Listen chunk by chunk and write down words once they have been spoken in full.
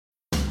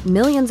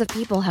Millions of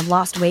people have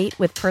lost weight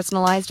with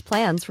personalized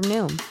plans from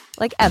Noom.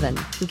 Like Evan,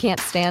 who can't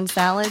stand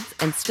salads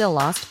and still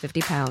lost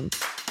 50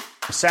 pounds.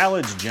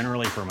 Salads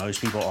generally for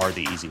most people are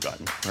the easy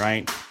button,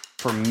 right?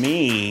 For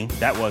me,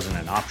 that wasn't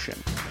an option.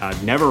 I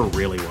never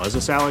really was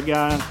a salad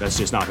guy. That's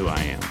just not who I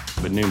am.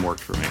 But Noom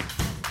worked for me.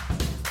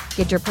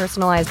 Get your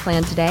personalized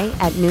plan today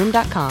at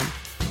Noom.com.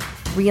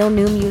 Real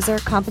Noom user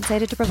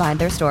compensated to provide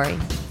their story.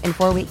 In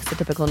 4 weeks, the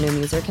typical Noom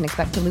user can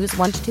expect to lose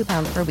 1 to 2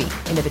 pounds per week.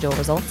 Individual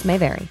results may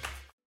vary.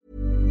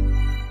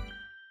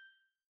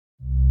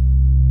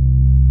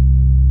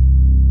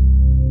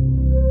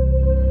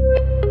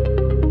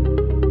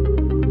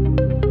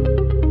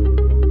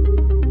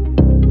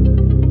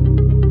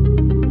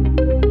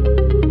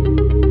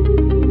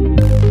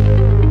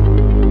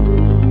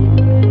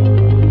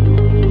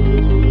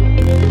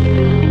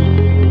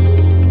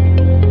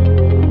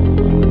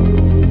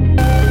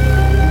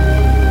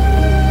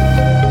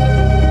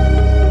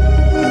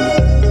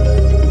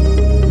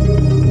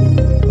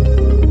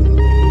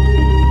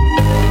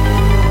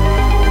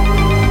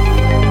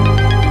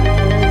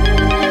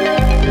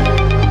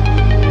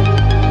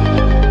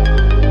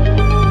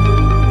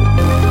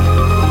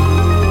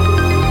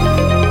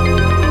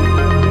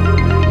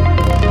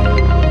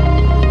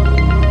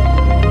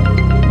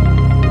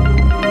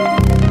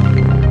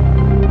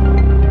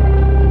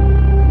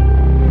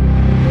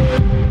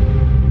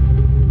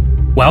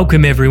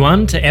 Welcome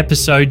everyone to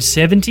episode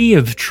 70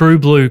 of True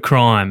Blue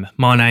Crime.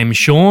 My name's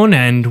Sean,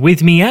 and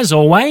with me as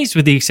always,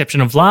 with the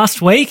exception of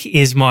last week,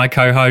 is my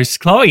co-host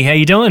Chloe. How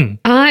you doing?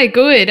 Hi,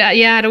 good. I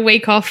had a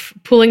week off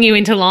pulling you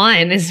into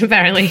line, is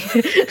apparently.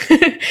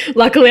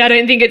 Luckily, I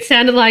don't think it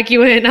sounded like you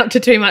weren't up to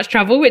too much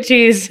trouble, which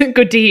is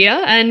good to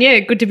hear. And yeah,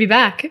 good to be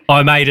back.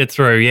 I made it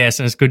through, yes,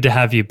 and it's good to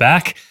have you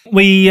back.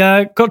 We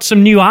got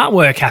some new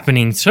artwork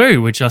happening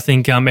too, which I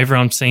think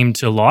everyone seemed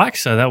to like,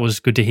 so that was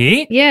good to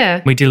hear.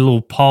 Yeah. We did a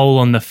little poll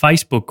on the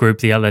Facebook group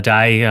the other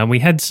day. We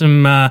had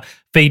some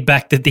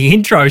feedback that the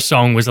intro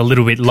song was a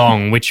little bit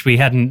long, which we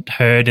hadn't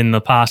heard in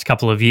the past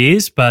couple of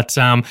years, but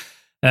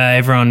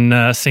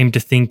everyone seemed to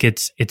think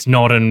it's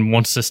not and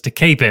wants us to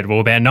keep it. Well,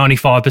 about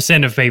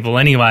 95% of people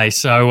anyway.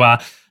 So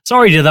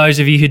sorry to those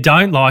of you who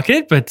don't like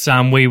it, but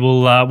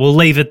we'll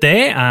leave it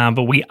there.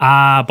 But we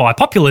are, by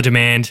popular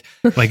demand,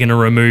 we're going to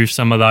remove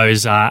some of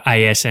those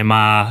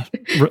ASMR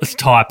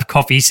type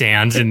coffee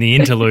sounds in the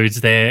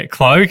interludes there,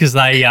 Chloe, because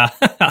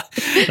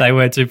they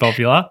were too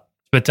popular.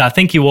 But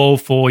thank you all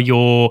for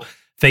your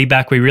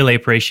feedback. We really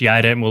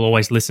appreciate it, and we'll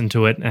always listen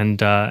to it and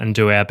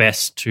do our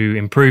best to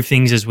improve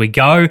things as we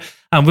go.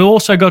 We've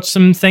also got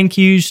some thank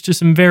yous to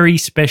some very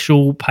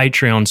special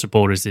Patreon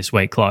supporters this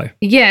week, Chloe.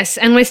 Yes,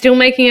 and we're still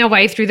making our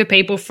way through the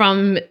people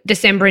from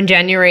December and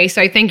January.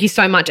 So thank you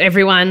so much,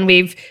 everyone.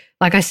 We've,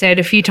 like I said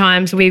a few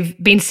times, we've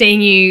been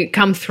seeing you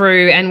come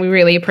through, and we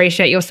really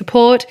appreciate your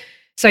support.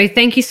 So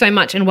thank you so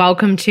much, and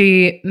welcome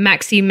to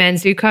Maxi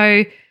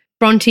Manzuko,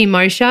 Bronte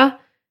Moshe,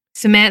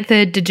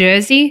 Samantha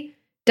DeJersey,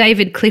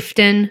 David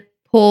Clifton,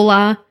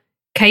 Paula,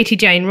 Katie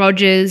Jane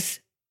Rogers,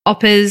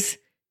 Oppers,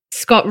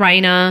 Scott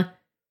Rayner,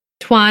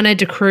 Twana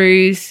De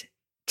Cruz,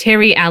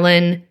 Terry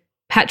Allen,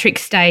 Patrick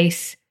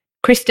Stace,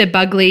 Krista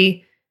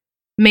Bugley,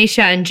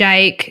 Misha and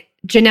Jake,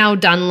 Janelle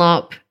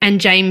Dunlop, and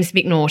James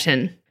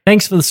McNaughton.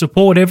 Thanks for the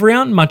support,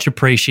 everyone. Much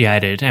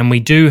appreciated. And we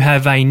do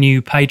have a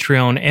new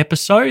Patreon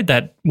episode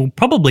that will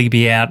probably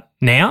be out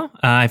now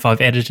if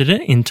I've edited it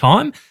in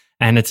time.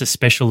 And it's a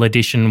special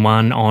edition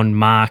one on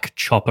Mark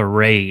Chopper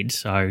Reed.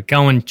 So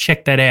go and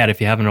check that out if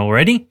you haven't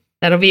already.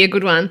 That'll be a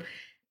good one.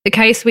 The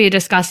case we are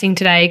discussing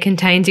today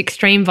contains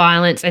extreme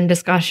violence and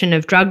discussion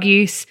of drug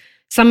use.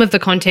 Some of the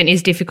content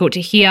is difficult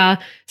to hear.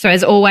 So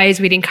as always,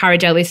 we'd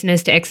encourage our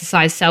listeners to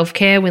exercise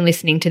self-care when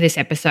listening to this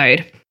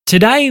episode.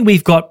 Today,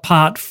 we've got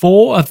part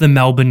 4 of the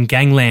Melbourne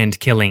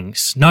gangland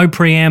killings. No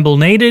preamble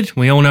needed.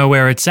 We all know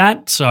where it's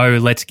at, so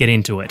let's get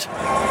into it.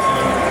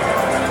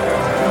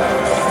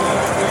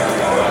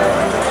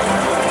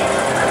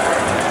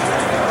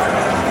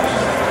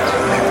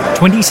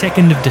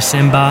 22nd of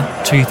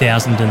December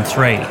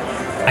 2003,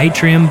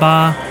 Atrium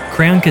Bar,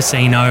 Crown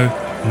Casino,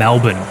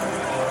 Melbourne.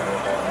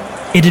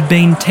 It had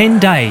been 10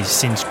 days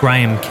since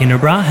Graham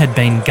Kinnebra had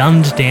been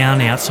gunned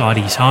down outside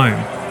his home,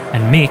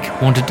 and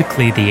Mick wanted to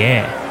clear the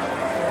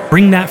air.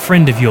 "Bring that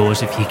friend of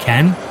yours if you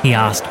can," he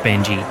asked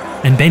Benji,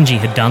 and Benji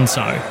had done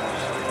so.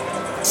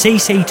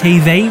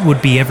 CCTV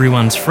would be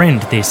everyone's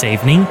friend this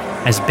evening,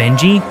 as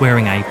Benji,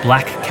 wearing a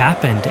black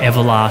cap and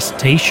Everlast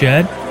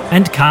t-shirt,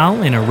 and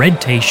Carl in a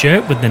red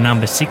t-shirt with the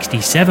number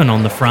 67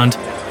 on the front,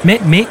 met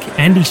Mick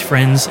and his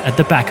friends at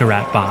the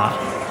Baccarat bar.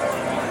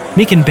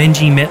 Mick and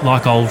Benji met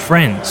like old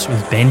friends,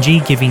 with Benji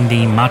giving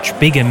the much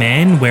bigger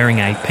man wearing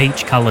a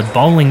peach-coloured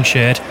bowling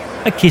shirt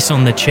a kiss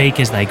on the cheek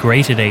as they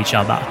greeted each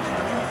other.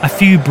 A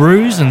few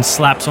brews and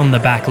slaps on the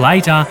back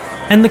later,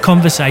 and the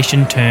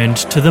conversation turned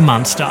to the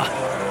Munster.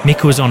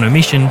 Mick was on a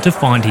mission to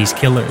find his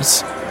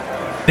killers.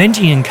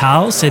 Benji and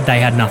Carl said they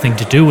had nothing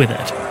to do with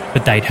it,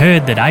 but they'd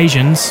heard that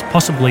Asians,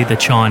 possibly the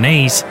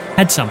Chinese,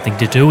 had something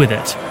to do with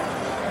it.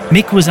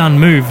 Mick was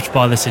unmoved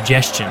by the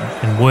suggestion,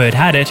 and word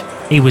had it,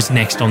 he was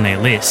next on their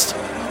list.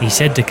 He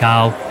said to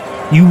Carl,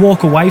 "You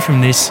walk away from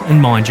this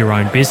and mind your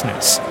own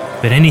business.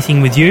 But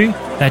anything with you,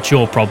 that's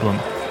your problem.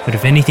 But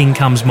if anything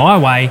comes my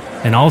way,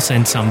 then I'll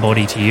send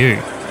somebody to you.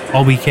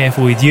 I'll be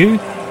careful with you,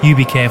 you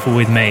be careful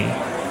with me.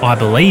 I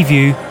believe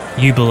you,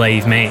 you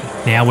believe me.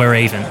 Now we're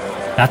even.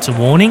 That's a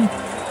warning.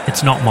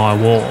 It's not my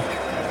war."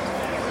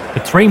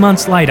 But 3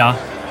 months later,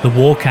 the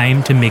war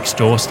came to Mick's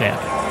doorstep.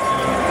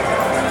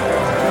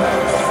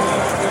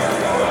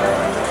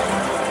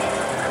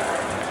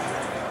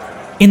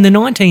 In the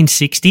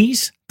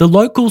 1960s, the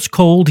locals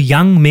called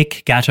young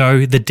Mick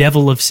Gatto the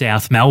Devil of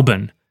South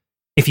Melbourne.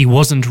 If he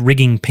wasn't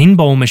rigging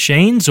pinball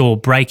machines or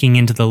breaking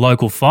into the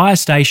local fire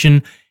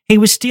station, he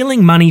was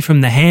stealing money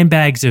from the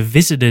handbags of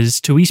visitors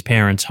to his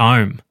parents'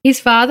 home. His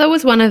father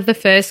was one of the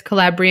first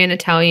Calabrian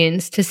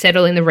Italians to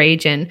settle in the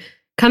region,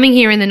 coming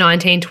here in the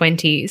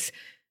 1920s.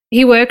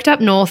 He worked up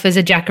north as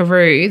a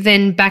jackaroo,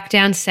 then back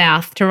down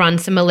south to run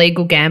some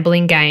illegal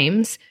gambling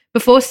games,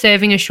 before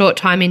serving a short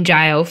time in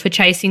jail for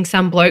chasing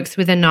some blokes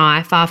with a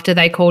knife after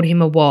they called him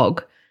a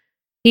wog.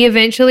 He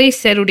eventually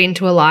settled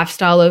into a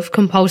lifestyle of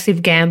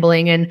compulsive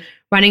gambling and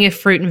running a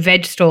fruit and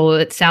veg stall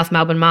at South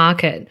Melbourne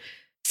Market.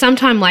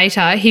 Sometime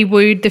later, he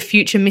wooed the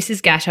future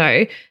Mrs.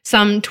 Gatto,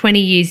 some 20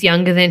 years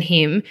younger than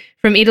him,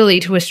 from Italy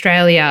to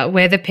Australia,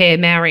 where the pair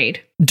married.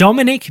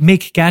 Dominic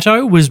Mick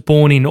Gatto was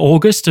born in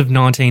August of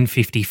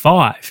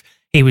 1955.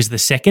 He was the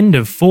second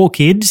of 4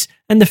 kids,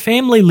 and the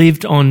family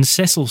lived on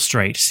Cecil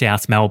Street,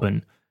 South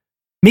Melbourne.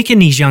 Mick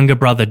and his younger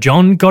brother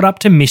John got up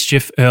to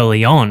mischief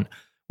early on.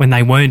 When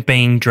they weren't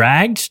being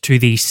dragged to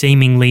the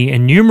seemingly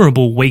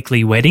innumerable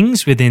weekly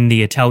weddings within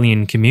the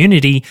Italian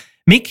community,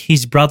 Mick,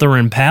 his brother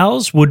and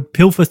pals would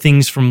pilfer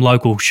things from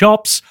local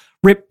shops,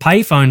 rip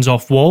payphones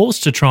off walls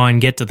to try and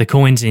get to the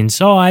coins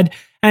inside,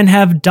 and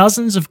have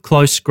dozens of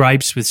close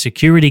scrapes with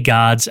security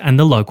guards and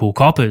the local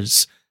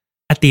coppers.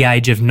 At the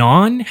age of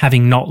 9,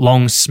 having not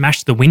long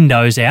smashed the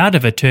windows out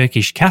of a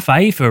Turkish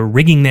cafe for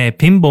rigging their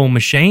pinball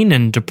machine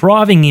and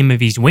depriving him of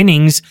his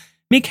winnings,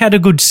 Mick had a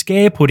good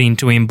scare put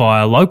into him by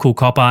a local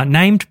copper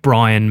named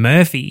Brian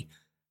Murphy.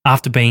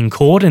 After being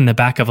caught in the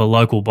back of a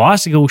local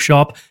bicycle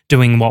shop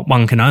doing what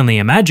one can only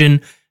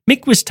imagine,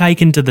 Mick was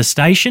taken to the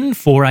station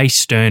for a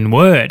stern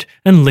word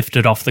and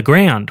lifted off the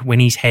ground when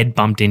his head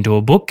bumped into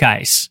a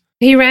bookcase.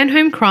 He ran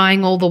home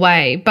crying all the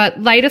way,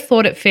 but later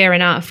thought it fair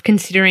enough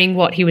considering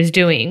what he was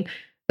doing.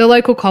 The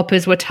local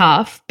coppers were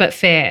tough, but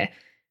fair.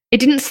 It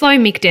didn't slow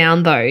Mick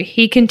down though.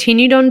 He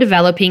continued on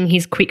developing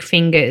his quick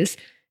fingers,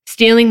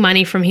 stealing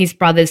money from his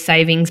brother's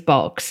savings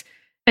box,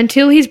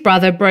 until his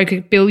brother broke a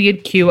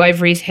billiard cue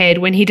over his head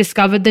when he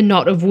discovered the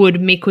knot of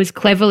wood Mick was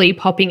cleverly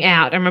popping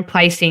out and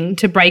replacing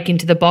to break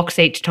into the box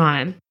each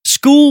time.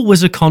 School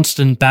was a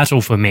constant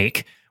battle for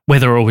Mick.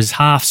 Whether it was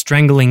half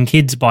strangling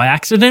kids by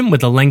accident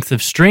with a length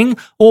of string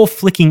or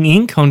flicking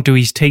ink onto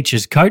his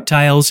teacher's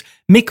coattails,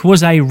 Mick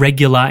was a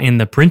regular in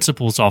the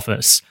principal's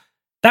office.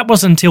 That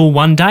was until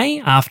one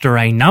day, after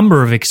a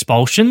number of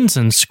expulsions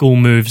and school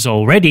moves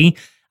already,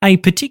 a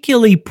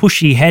particularly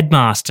pushy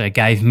headmaster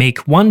gave Mick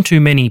one too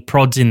many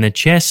prods in the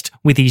chest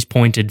with his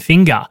pointed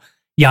finger.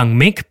 Young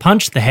Mick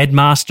punched the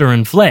headmaster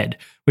and fled,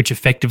 which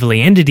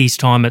effectively ended his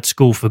time at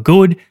school for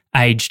good,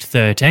 aged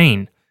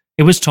 13.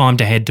 It was time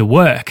to head to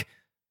work.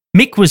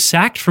 Mick was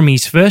sacked from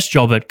his first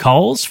job at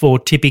Coles for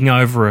tipping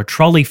over a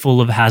trolley full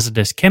of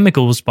hazardous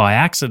chemicals by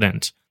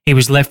accident. He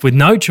was left with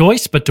no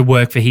choice but to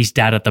work for his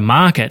dad at the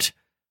market.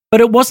 But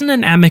it wasn't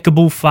an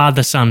amicable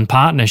father-son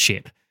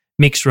partnership.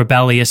 Mick's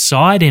rebellious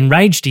side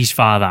enraged his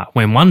father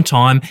when one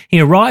time he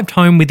arrived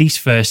home with his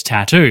first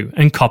tattoo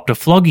and copped a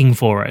flogging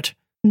for it.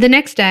 The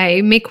next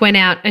day, Mick went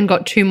out and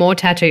got 2 more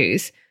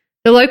tattoos.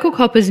 The local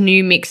coppers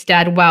knew Mick's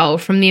dad well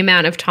from the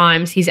amount of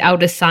times his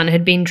eldest son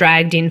had been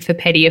dragged in for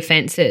petty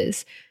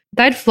offences.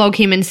 They'd flog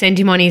him and send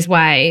him on his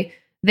way,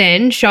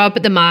 then show up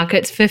at the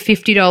markets for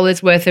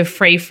 $50 worth of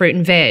free fruit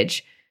and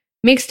veg.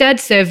 Mick's dad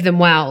served them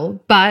well,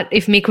 but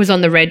if Mick was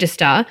on the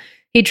register,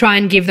 he'd try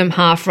and give them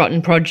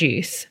half-rotten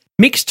produce.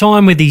 Mick's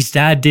time with his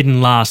dad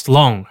didn't last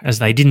long, as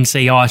they didn't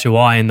see eye to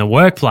eye in the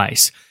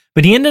workplace,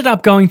 but he ended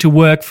up going to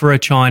work for a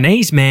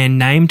Chinese man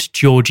named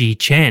Georgie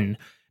Chen.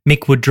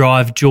 Mick would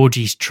drive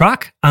Georgie's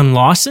truck,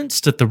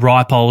 unlicensed at the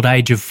ripe old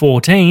age of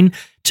 14,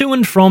 to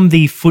and from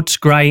the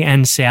Footscray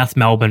and South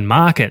Melbourne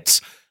markets,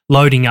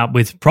 loading up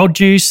with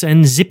produce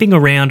and zipping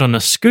around on a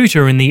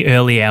scooter in the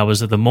early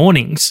hours of the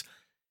mornings.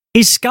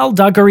 His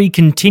skullduggery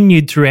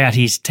continued throughout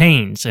his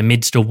teens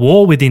amidst a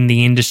war within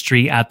the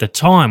industry at the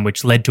time,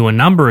 which led to a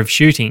number of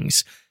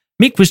shootings.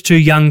 Mick was too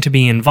young to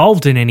be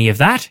involved in any of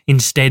that,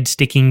 instead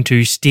sticking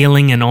to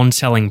stealing and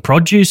on-selling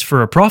produce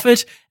for a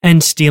profit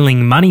and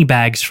stealing money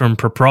bags from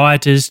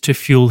proprietors to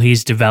fuel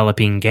his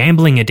developing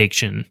gambling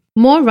addiction.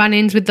 More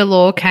run-ins with the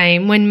law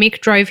came when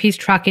Mick drove his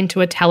truck into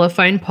a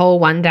telephone pole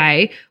one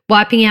day,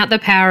 wiping out the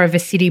power of a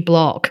city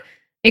block.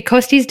 It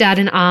cost his dad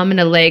an arm and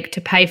a leg to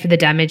pay for the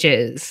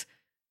damages.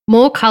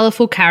 More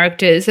colourful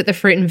characters at the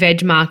fruit and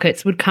veg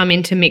markets would come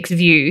into Mick's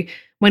view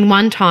when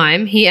one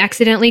time he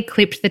accidentally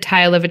clipped the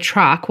tail of a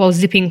truck while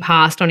zipping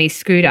past on his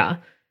scooter.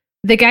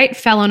 The gate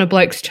fell on a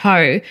bloke's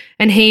toe,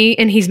 and he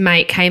and his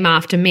mate came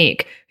after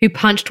Mick, who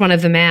punched one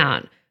of them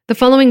out. The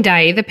following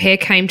day, the pair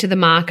came to the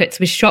markets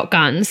with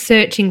shotguns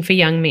searching for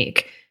young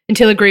Mick,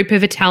 until a group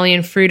of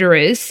Italian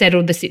fruiterers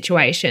settled the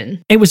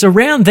situation. It was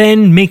around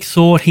then Mick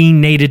thought he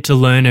needed to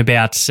learn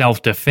about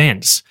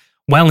self-defence.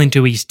 Well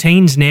into his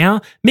teens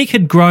now, Mick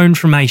had grown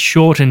from a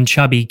short and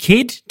chubby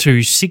kid to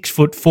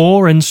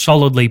 6'4" and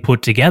solidly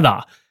put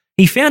together.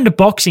 He found a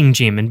boxing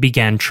gym and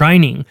began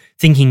training,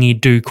 thinking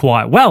he'd do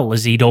quite well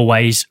as he'd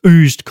always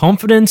oozed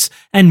confidence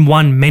and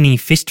won many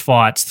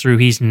fistfights through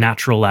his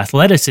natural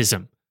athleticism.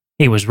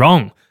 He was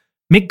wrong.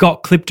 Mick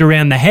got clipped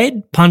around the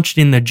head, punched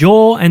in the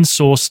jaw, and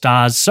saw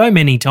stars so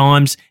many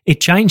times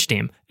it changed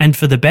him, and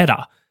for the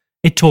better.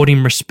 It taught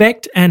him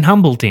respect and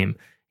humbled him.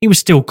 He was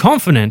still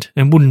confident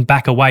and wouldn't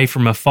back away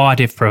from a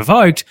fight if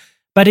provoked,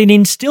 but it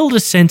instilled a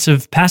sense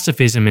of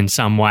pacifism in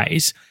some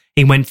ways.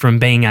 He went from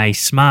being a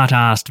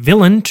smart-assed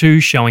villain to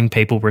showing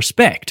people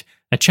respect,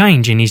 a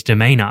change in his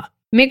demeanour.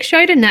 Mick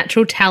showed a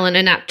natural talent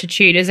and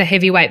aptitude as a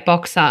heavyweight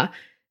boxer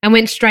and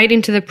went straight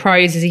into the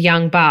pros as a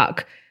young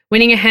buck,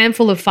 winning a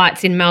handful of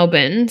fights in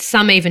Melbourne,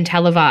 some even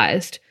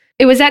televised.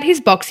 It was at his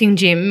boxing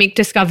gym Mick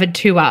discovered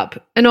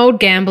 2-Up, an old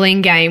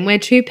gambling game where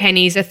 2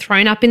 pennies are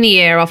thrown up in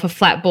the air off a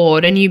flat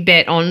board and you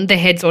bet on the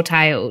heads or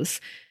tails.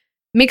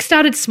 Mick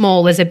started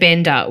small as a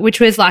bender, which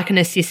was like an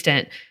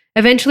assistant,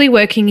 eventually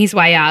working his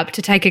way up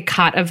to take a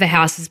cut of the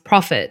house's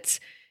profits.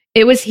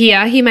 It was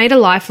here he made a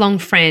lifelong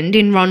friend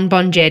in Ron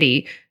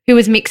Bongetti, who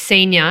was Mick's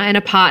senior and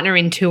a partner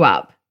in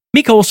 2-Up.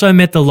 Mick also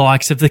met the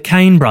likes of the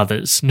Kane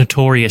brothers,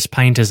 notorious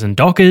painters and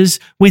dockers,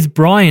 with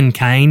Brian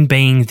Kane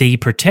being the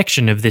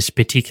protection of this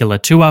particular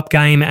 2-Up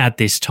game at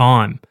this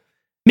time.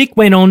 Mick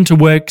went on to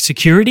work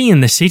security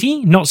in the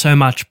city, not so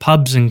much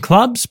pubs and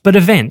clubs, but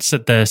events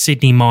at the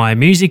Sydney Myer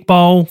Music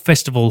Bowl,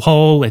 Festival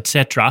Hall,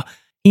 etc.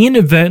 He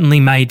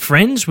inadvertently made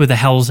friends with a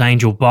Hells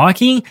Angel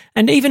bikie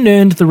and even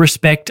earned the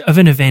respect of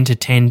an event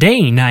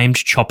attendee named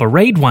Chopper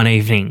Reed one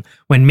evening,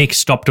 when Mick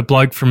stopped a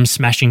bloke from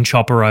smashing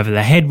Chopper over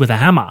the head with a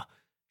hammer.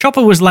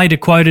 Chopper was later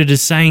quoted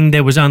as saying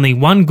there was only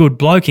one good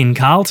bloke in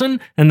Carlton,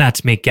 and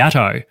that's Mick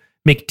Gatto.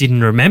 Mick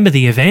didn't remember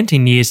the event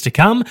in years to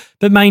come,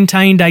 but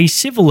maintained a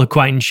civil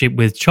acquaintanceship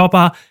with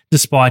Chopper,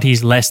 despite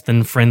his less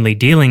than friendly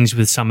dealings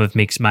with some of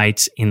Mick's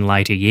mates in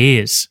later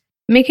years.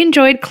 Mick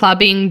enjoyed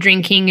clubbing,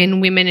 drinking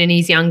and women in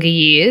his younger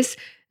years,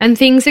 and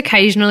things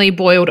occasionally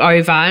boiled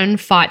over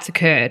and fights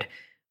occurred.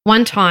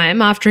 One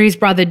time, after his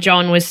brother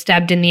John was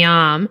stabbed in the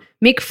arm,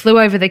 Mick flew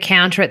over the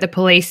counter at the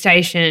police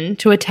station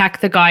to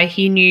attack the guy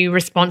he knew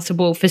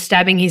responsible for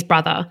stabbing his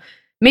brother.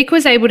 Mick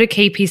was able to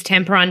keep his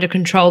temper under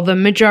control the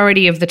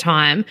majority of the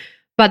time,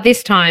 but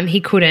this time he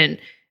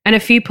couldn't, and a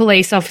few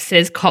police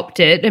officers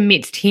copped it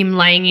amidst him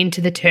laying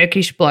into the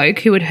Turkish bloke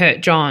who had hurt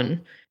John.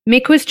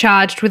 Mick was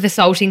charged with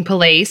assaulting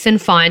police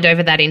and fined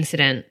over that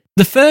incident.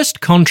 The first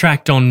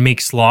contract on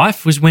Mick's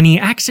life was when he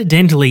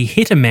accidentally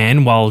hit a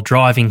man while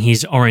driving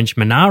his orange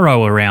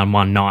Monaro around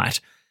one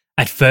night.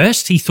 At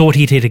first, he thought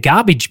he'd hit a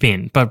garbage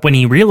bin, but when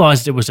he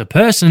realised it was a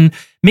person,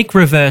 Mick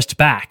reversed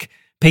back.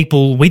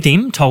 People with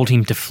him told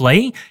him to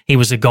flee. He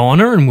was a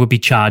goner and would be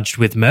charged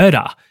with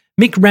murder.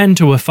 Mick ran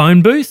to a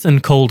phone booth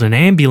and called an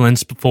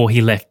ambulance before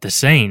he left the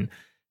scene.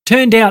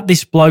 Turned out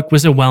this bloke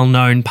was a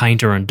well-known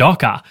painter and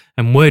docker,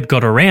 and word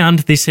got around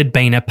this had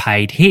been a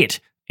paid hit.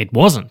 It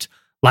wasn't.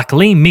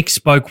 Luckily, Mick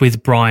spoke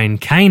with Brian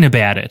Kane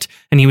about it,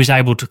 and he was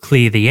able to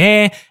clear the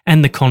air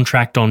and the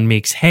contract on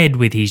Mick's head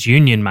with his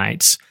union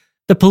mates.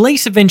 The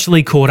police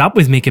eventually caught up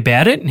with Mick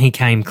about it, and he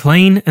came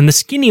clean, and the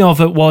skinny of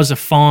it was a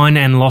fine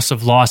and loss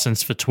of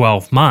licence for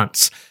 12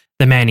 months.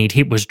 The man he'd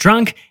hit was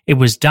drunk, it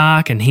was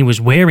dark, and he was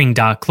wearing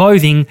dark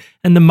clothing,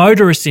 and the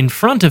motorist in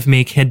front of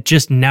Mick had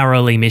just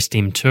narrowly missed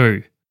him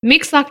too.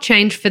 Mick's luck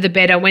changed for the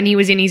better when he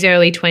was in his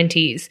early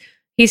 20s.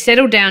 He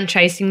settled down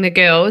chasing the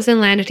girls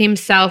and landed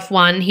himself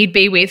one he'd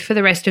be with for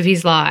the rest of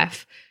his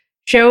life.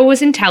 Cheryl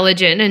was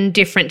intelligent and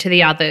different to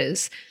the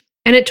others,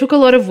 and it took a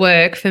lot of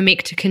work for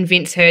Mick to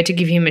convince her to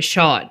give him a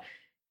shot.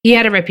 He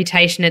had a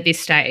reputation at this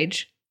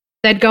stage.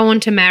 They'd go on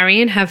to marry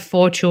and have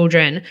 4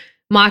 children,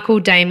 Michael,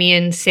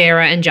 Damien,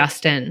 Sarah and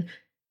Justin.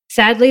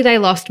 Sadly, they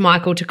lost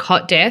Michael to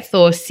cot death,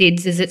 or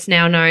SIDS as it's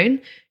now known,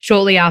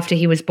 shortly after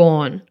he was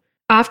born.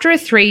 After a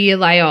 3-year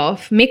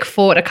layoff, Mick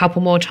fought a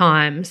couple more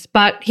times,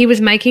 but he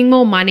was making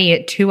more money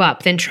at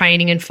 2-Up than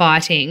training and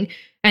fighting,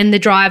 and the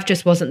drive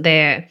just wasn't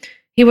there.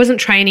 He wasn't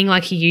training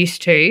like he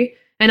used to,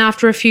 and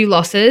after a few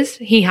losses,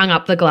 he hung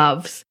up the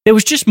gloves. There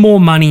was just more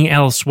money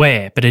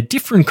elsewhere, but a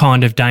different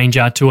kind of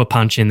danger to a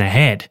punch in the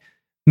head.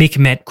 Mick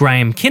met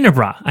Graham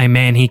Kinnebra, a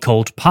man he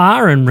called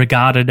Pa and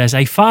regarded as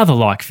a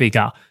father-like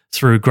figure.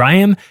 Through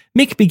Graham,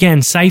 Mick began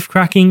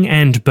safecracking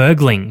and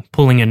burgling,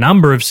 pulling a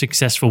number of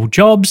successful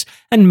jobs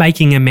and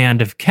making a mound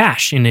of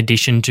cash in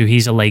addition to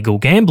his illegal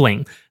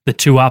gambling. The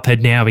 2-Up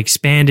had now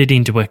expanded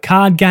into a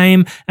card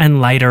game and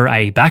later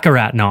a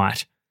baccarat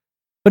night.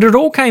 But it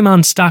all came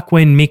unstuck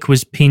when Mick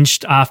was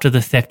pinched after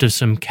the theft of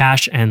some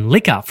cash and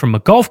liquor from a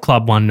golf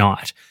club one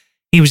night.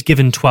 He was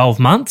given 12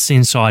 months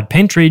inside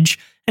Pentridge,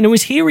 and it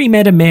was here he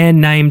met a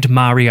man named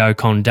Mario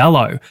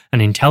Condello,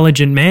 an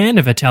intelligent man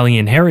of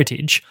Italian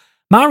heritage.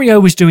 Mario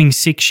was doing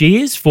 6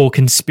 years for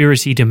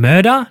conspiracy to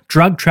murder,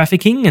 drug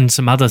trafficking and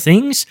some other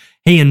things.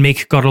 He and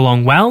Mick got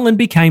along well and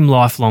became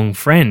lifelong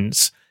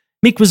friends.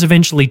 Mick was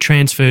eventually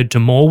transferred to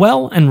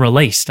Morwell and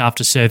released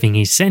after serving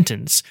his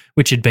sentence,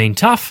 which had been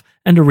tough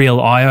and a real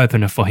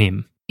eye-opener for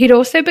him. He'd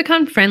also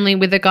become friendly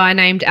with a guy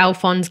named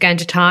Alphonse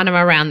Gangitano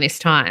around this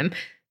time.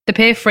 The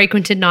pair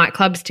frequented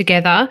nightclubs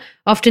together,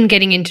 often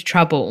getting into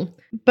trouble.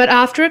 But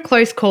after a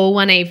close call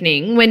one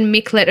evening, when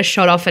Mick let a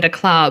shot off at a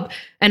club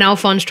and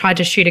Alphonse tried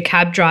to shoot a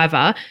cab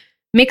driver,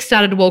 Mick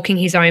started walking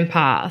his own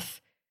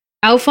path.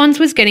 Alphonse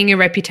was getting a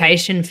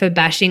reputation for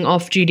bashing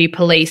off-duty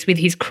police with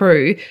his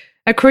crew,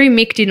 a crew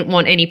Mick didn't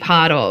want any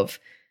part of.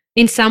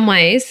 In some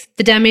ways,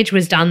 the damage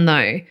was done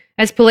though,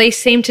 as police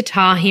seemed to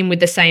tar him with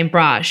the same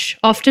brush,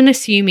 often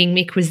assuming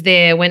Mick was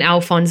there when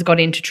Alphonse got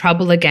into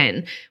trouble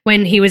again,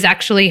 when he was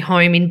actually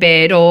home in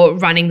bed or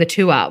running the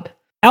two-up.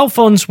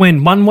 Alphonse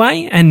went one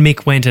way and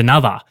Mick went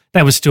another.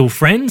 They were still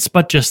friends,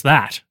 but just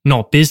that,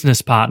 not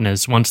business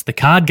partners once the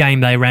card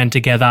game they ran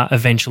together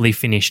eventually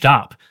finished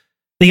up.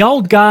 The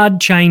old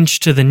guard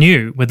changed to the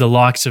new, with the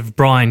likes of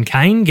Brian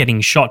Kane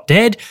getting shot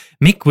dead.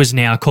 Mick was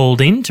now called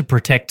in to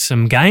protect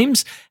some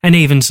games and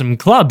even some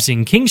clubs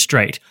in King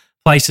Street,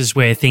 places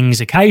where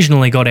things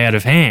occasionally got out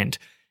of hand.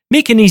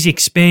 Mick and his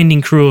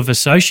expanding crew of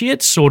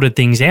associates sorted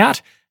things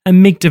out,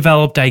 and Mick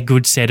developed a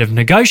good set of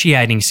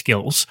negotiating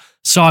skills,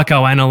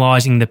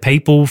 psychoanalyzing the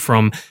people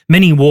from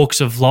many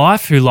walks of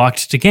life who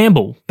liked to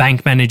gamble,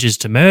 bank managers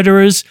to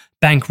murderers,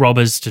 bank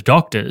robbers to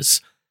doctors.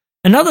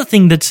 Another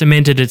thing that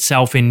cemented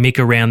itself in Mick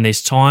around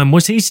this time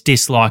was his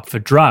dislike for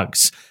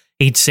drugs.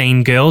 He'd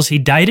seen girls he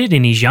dated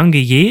in his younger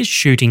years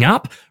shooting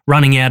up,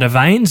 running out of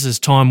veins as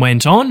time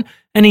went on,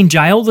 and in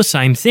jail the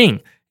same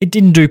thing. It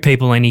didn't do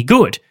people any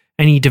good,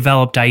 and he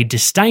developed a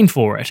disdain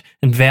for it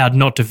and vowed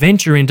not to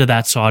venture into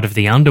that side of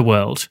the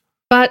underworld.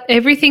 But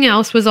everything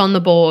else was on the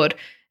board,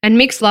 and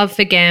Mick's love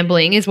for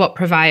gambling is what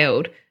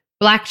prevailed.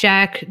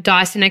 Blackjack,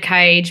 dice in a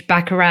cage,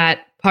 baccarat,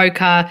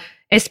 poker,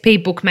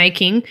 SP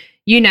bookmaking,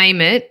 you name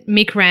it,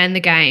 Mick ran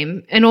the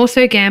game, and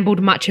also gambled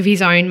much of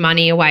his own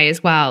money away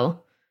as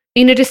well.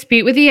 In a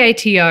dispute with the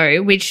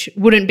ATO, which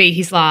wouldn't be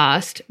his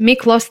last,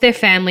 Mick lost their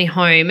family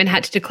home and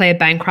had to declare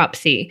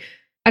bankruptcy.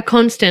 A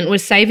constant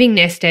was saving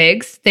nest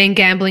eggs, then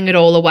gambling it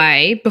all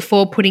away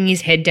before putting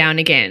his head down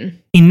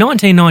again. In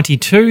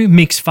 1992,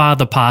 Mick's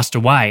father passed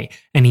away,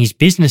 and his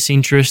business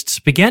interests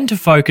began to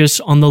focus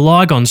on the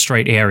Lygon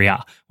Street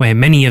area, where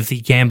many of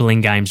the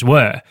gambling games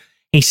were.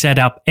 He set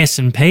up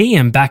S&P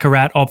and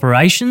Baccarat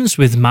operations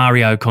with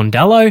Mario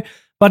Condello,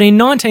 but in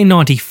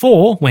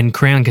 1994, when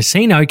Crown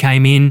Casino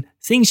came in,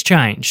 things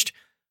changed.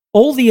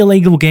 All the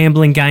illegal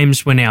gambling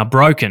games were now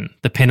broken,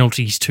 the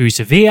penalties too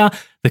severe,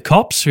 the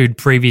cops who'd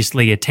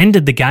previously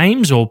attended the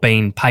games or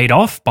been paid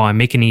off by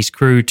Mick and his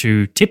crew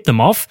to tip them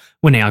off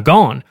were now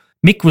gone.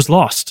 Mick was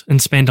lost and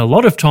spent a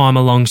lot of time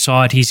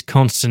alongside his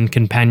constant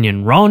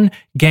companion Ron,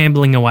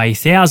 gambling away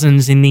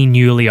thousands in the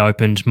newly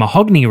opened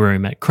Mahogany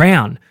Room at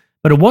Crown.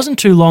 But it wasn't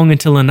too long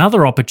until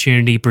another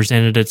opportunity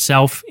presented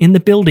itself in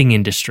the building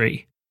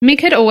industry. Mick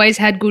had always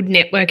had good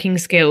networking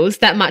skills,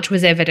 that much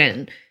was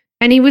evident,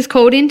 and he was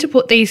called in to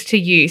put these to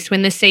use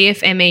when the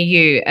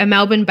CFMEU, a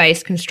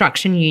Melbourne-based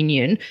construction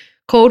union,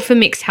 called for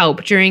Mick's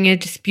help during a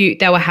dispute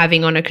they were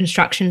having on a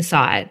construction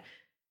site.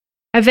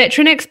 A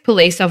veteran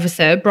ex-police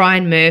officer,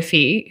 Brian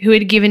Murphy, who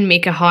had given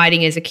Mick a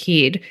hiding as a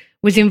kid,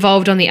 was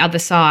involved on the other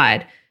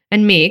side,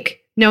 and Mick,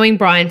 knowing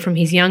Brian from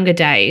his younger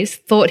days,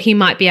 thought he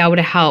might be able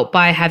to help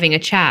by having a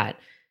chat.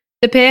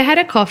 The pair had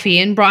a coffee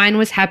and Brian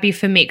was happy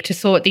for Mick to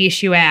sort the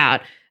issue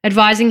out,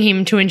 advising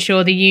him to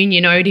ensure the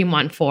union owed him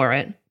one for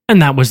it.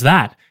 And that was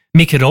that.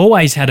 Mick had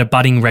always had a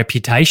budding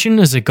reputation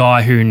as a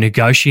guy who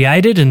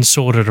negotiated and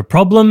sorted a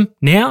problem.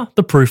 Now,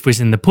 the proof was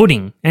in the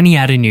pudding, and he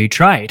had a new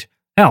trade.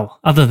 Hell,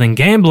 other than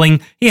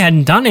gambling, he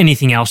hadn't done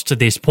anything else to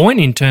this point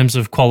in terms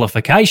of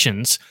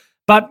qualifications.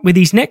 But with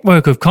his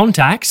network of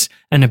contacts,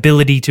 an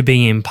ability to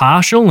be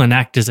impartial and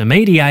act as a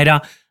mediator,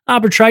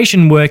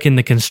 arbitration work in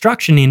the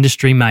construction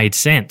industry made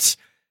sense.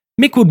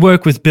 Mick would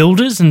work with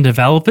builders and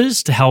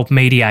developers to help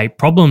mediate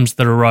problems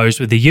that arose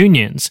with the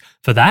unions.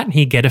 For that,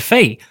 he'd get a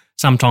fee,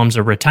 sometimes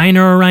a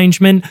retainer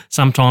arrangement,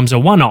 sometimes a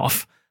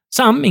one-off.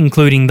 Some,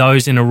 including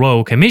those in a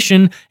royal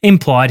commission,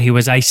 implied he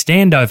was a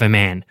standover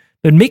man,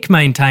 but Mick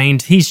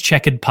maintained his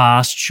checkered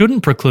past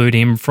shouldn't preclude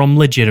him from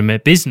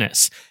legitimate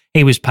business.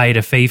 He was paid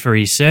a fee for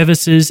his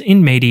services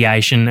in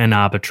mediation and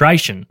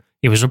arbitration.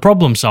 He was a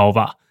problem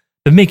solver.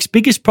 But Mick's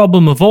biggest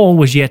problem of all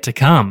was yet to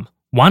come.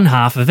 One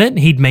half of it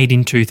he'd met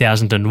in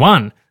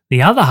 2001.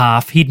 The other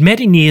half he'd met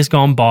in years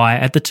gone by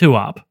at the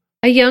two-up.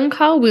 A young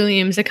Carl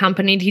Williams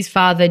accompanied his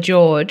father,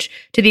 George,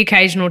 to the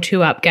occasional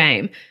two-up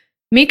game.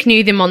 Mick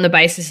knew them on the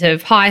basis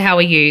of, "Hi, how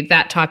are you?"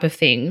 that type of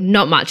thing,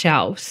 not much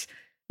else.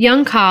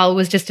 Young Carl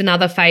was just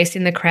another face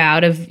in the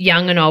crowd of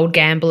young and old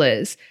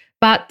gamblers,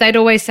 but they'd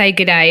always say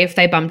g'day if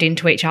they bumped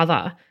into each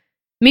other.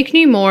 Mick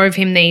knew more of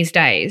him these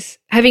days,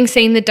 having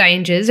seen the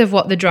dangers of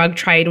what the drug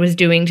trade was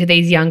doing to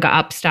these younger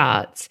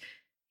upstarts.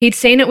 He'd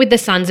seen it with the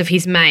sons of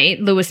his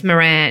mate, Lewis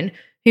Moran,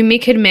 who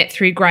Mick had met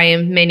through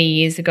Graham many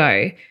years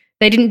ago.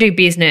 They didn't do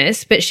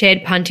business, but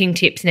shared punting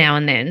tips now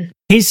and then.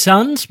 His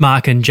sons,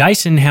 Mark and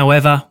Jason,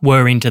 however,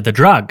 were into the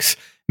drugs.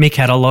 Mick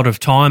had a lot of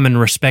time and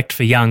respect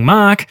for young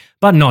Mark,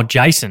 but not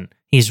Jason.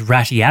 His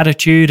ratty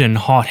attitude and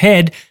hot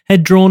head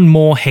had drawn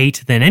more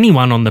heat than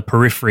anyone on the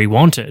periphery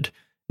wanted.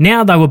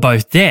 Now they were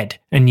both dead,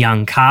 and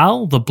young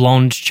Carl, the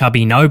blonde,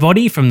 chubby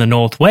nobody from the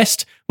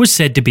northwest, was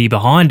said to be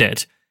behind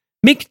it.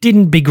 Mick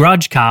didn't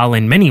begrudge Carl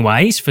in many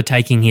ways for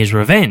taking his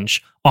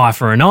revenge, eye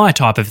for an eye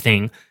type of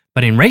thing,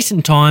 but in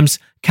recent times,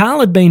 Carl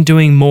had been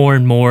doing more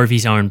and more of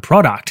his own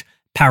product.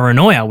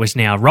 Paranoia was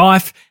now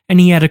rife,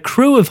 and he had a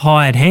crew of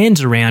hired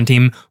hands around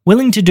him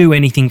willing to do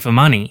anything for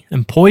money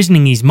and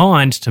poisoning his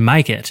mind to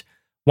make it.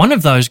 One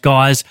of those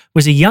guys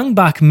was a young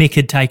buck Mick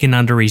had taken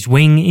under his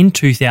wing in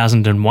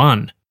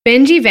 2001.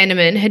 Benji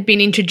Veneman had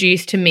been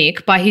introduced to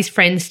Mick by his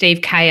friend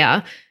Steve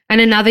Kaya and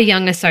another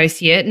young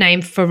associate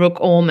named Farouk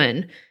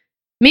Orman.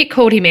 Mick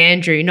called him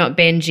Andrew, not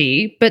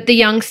Benji, but the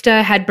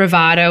youngster had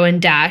bravado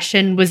and dash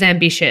and was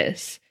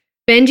ambitious.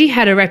 Benji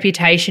had a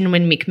reputation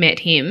when Mick met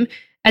him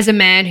as a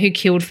man who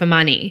killed for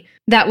money.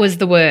 That was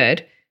the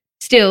word.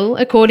 Still,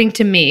 according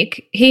to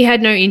Mick, he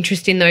had no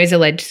interest in those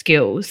alleged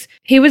skills.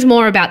 He was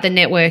more about the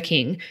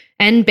networking,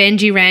 and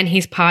Benji ran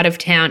his part of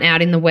town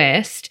out in the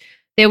west.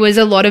 There was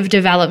a lot of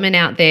development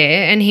out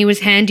there, and he was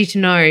handy to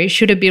know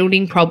should a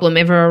building problem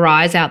ever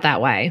arise out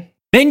that way.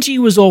 Benji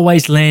was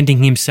always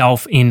landing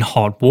himself in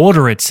hot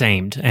water, it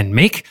seemed, and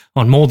Mick,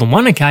 on more than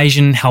one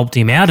occasion, helped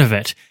him out of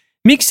it.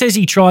 Mick says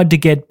he tried to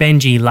get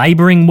Benji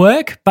labouring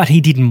work, but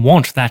he didn't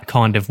want that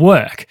kind of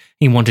work.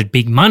 He wanted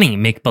big money,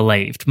 Mick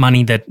believed,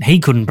 money that he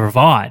couldn't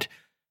provide.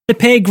 The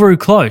pair grew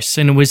close,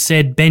 and it was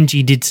said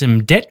Benji did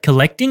some debt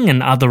collecting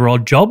and other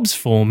odd jobs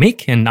for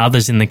Mick and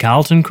others in the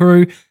Carlton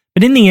crew,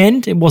 but in the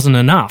end, it wasn't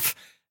enough.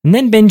 And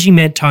then Benji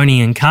met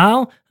Tony and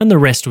Carl, and the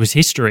rest was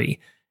history.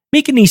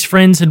 Mick and his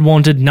friends had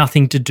wanted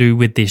nothing to do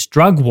with this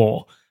drug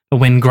war, but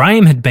when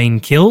Graham had been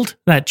killed,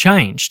 that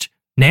changed.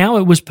 Now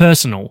it was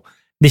personal.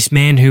 This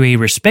man who he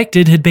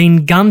respected had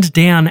been gunned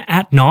down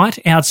at night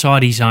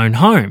outside his own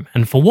home,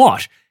 and for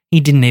what? He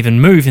didn't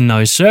even move in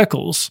those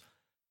circles.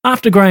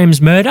 After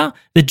Graham's murder,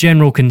 the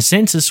general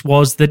consensus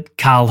was that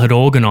Carl had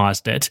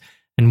organised it,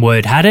 and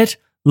word had it,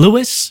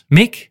 Lewis,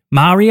 Mick,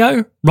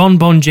 Mario, Ron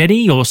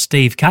Bongetti or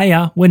Steve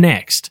Kaya were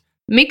next.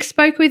 Mick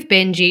spoke with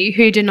Benji,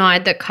 who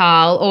denied that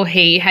Carl or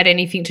he had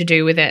anything to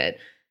do with it.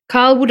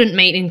 Carl wouldn't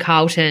meet in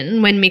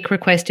Carlton when Mick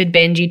requested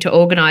Benji to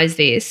organise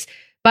this,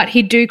 but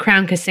he'd do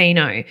Crown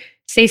Casino.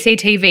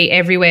 CCTV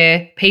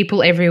everywhere,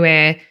 people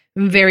everywhere,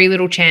 very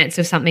little chance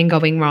of something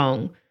going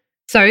wrong.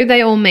 So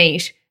they all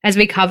meet, as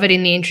we covered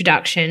in the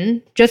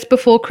introduction, just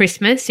before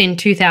Christmas in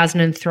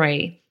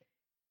 2003.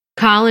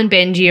 Carl and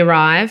Benji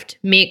arrived,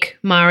 Mick,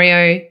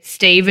 Mario,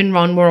 Steve and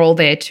Ron were all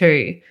there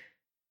too.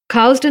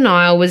 Carl's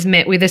denial was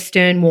met with a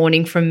stern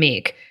warning from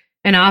Mick,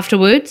 and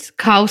afterwards,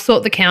 Carl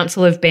sought the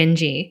counsel of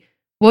Benji.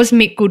 Was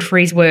Mick good for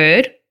his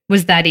word?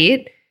 Was that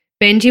it?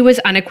 Benji was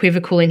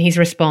unequivocal in his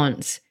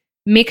response.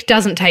 Mick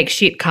doesn't take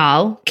shit,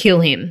 Carl.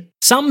 Kill him.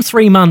 Some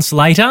 3 months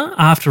later,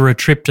 after a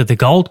trip to the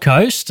Gold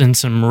Coast and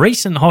some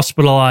recent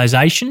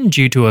hospitalisation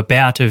due to a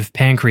bout of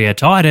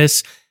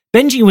pancreatitis,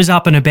 Benji was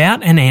up and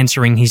about and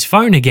answering his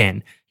phone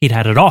again. He'd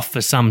had it off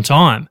for some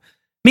time.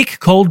 Mick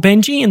called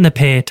Benji and the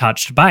pair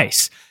touched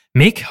base.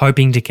 Mick,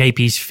 hoping to keep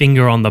his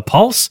finger on the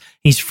pulse,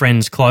 his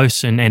friends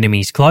close and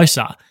enemies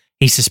closer.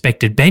 He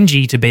suspected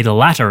Benji to be the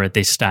latter at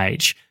this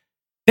stage.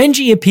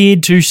 Benji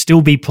appeared to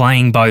still be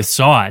playing both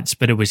sides,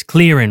 but it was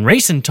clear in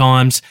recent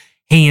times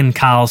he and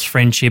Carl's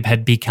friendship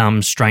had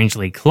become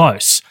strangely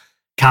close.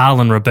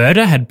 Carl and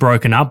Roberta had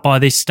broken up by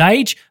this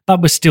stage,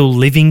 but were still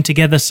living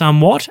together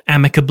somewhat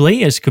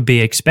amicably as could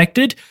be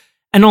expected,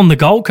 and on the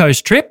Gold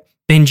Coast trip,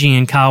 Benji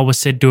and Carl were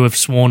said to have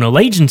sworn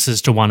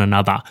allegiances to one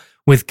another,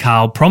 with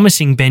Carl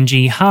promising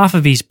Benji half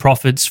of his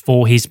profits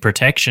for his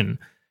protection.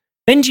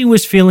 Benji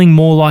was feeling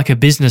more like a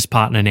business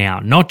partner now,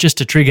 not just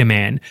a trigger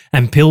man,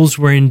 and pills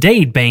were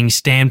indeed being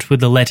stamped with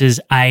the letters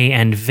A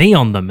and V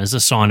on them as a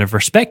sign of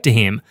respect to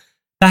him.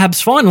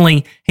 Perhaps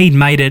finally he'd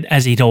made it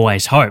as he'd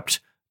always hoped.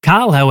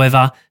 Carl,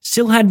 however,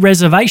 still had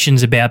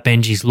reservations about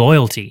Benji's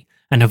loyalty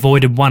and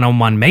avoided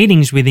one-on-one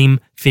meetings with him,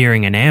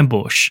 fearing an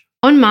ambush.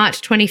 On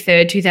March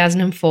 23,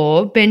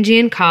 2004, Benji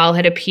and Carl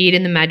had appeared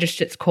in the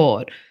Magistrates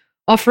Court,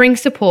 offering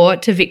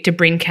support to Victor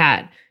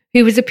Brincat,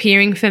 who was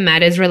appearing for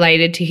matters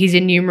related to his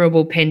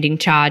innumerable pending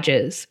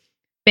charges.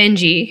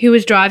 Benji, who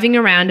was driving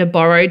around a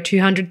borrowed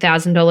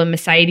 $200,000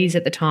 Mercedes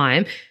at the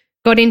time,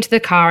 got into the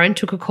car and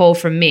took a call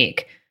from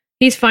Mick.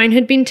 His phone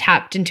had been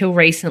tapped until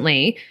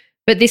recently,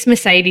 but this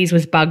Mercedes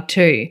was bugged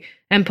too,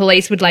 and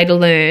police would later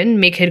learn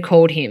Mick had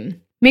called him.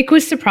 Mick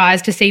was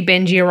surprised to see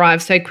Benji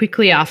arrive so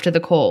quickly after the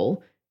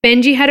call.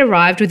 Benji had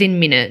arrived within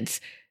minutes,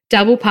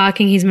 double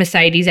parking his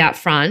Mercedes out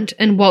front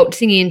and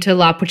waltzing into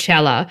La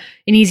Pucella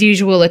in his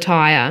usual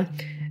attire,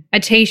 a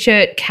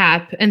t-shirt,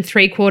 cap and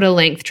 3/4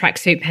 length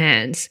tracksuit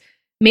pants.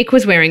 Mick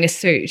was wearing a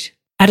suit.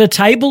 At a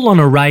table on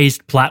a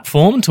raised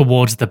platform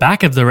towards the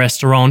back of the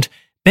restaurant,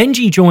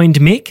 Benji joined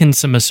Mick and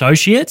some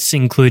associates,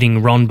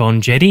 including Ron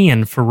Bongetti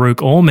and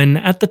Farouk Orman,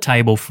 at the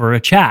table for a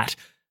chat.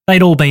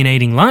 They'd all been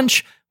eating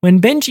lunch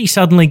when Benji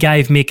suddenly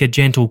gave Mick a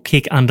gentle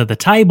kick under the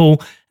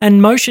table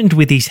and motioned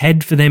with his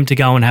head for them to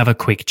go and have a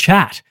quick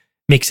chat.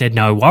 Mick said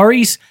no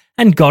worries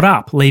and got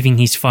up, leaving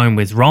his phone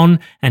with Ron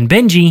and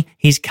Benji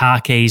his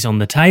car keys on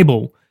the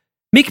table.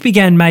 Mick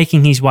began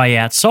making his way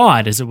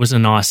outside as it was a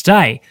nice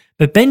day,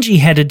 but Benji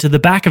headed to the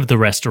back of the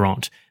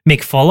restaurant.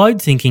 Mick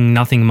followed, thinking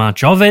nothing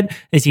much of it,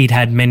 as he'd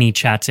had many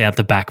chats out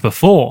the back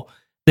before.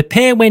 The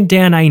pair went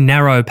down a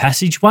narrow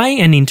passageway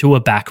and into a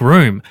back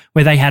room,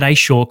 where they had a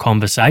short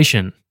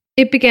conversation.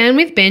 It began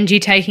with Benji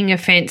taking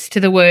offence to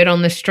the word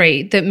on the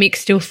street that Mick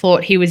still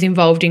thought he was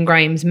involved in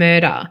Graham's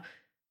murder.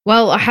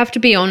 Well, I have to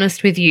be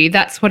honest with you,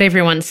 that's what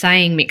everyone's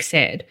saying, Mick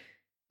said.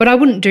 But I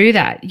wouldn't do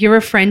that. You're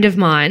a friend of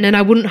mine and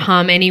I wouldn't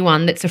harm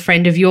anyone that's a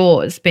friend of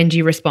yours,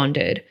 Benji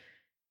responded.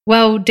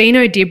 Well,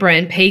 Dino Dibra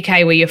and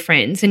PK were your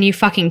friends and you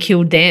fucking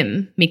killed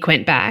them, Mick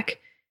went back.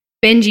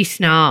 Benji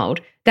snarled.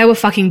 They were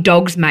fucking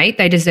dogs, mate.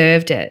 They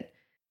deserved it.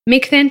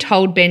 Mick then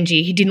told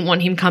Benji he didn't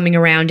want him coming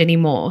around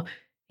anymore.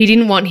 He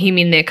didn't want him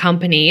in their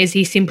company as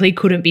he simply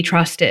couldn't be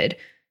trusted.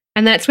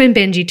 And that's when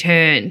Benji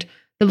turned,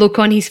 the look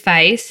on his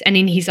face and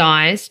in his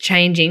eyes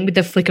changing with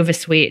the flick of a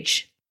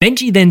switch.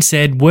 Benji then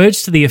said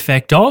words to the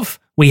effect of,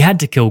 "We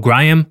had to kill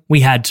Graham, we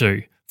had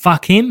to.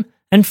 Fuck him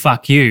and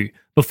fuck you,"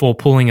 before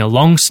pulling a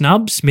long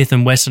snub Smith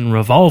 & Wesson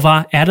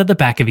revolver out of the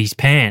back of his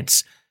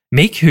pants.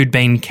 Mick, who'd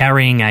been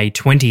carrying a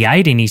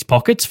 .28 in his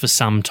pockets for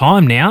some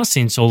time now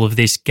since all of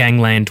this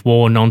gangland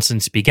war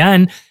nonsense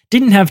began,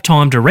 didn't have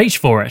time to reach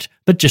for it,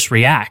 but just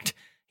react.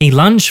 He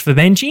lunged for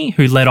Benji,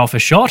 who let off a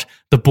shot,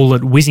 the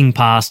bullet whizzing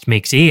past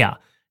Mick's ear.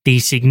 The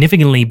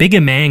significantly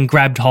bigger man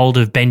grabbed hold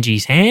of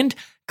Benji's hand,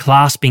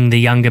 clasping the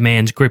younger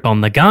man's grip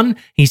on the gun,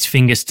 his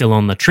finger still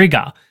on the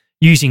trigger.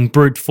 Using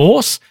brute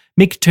force,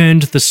 Mick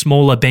turned the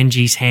smaller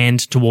Benji's hand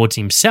towards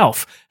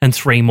himself, and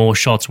 3 more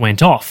shots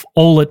went off,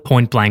 all at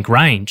point-blank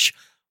range.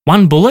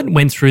 One bullet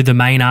went through the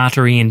main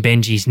artery in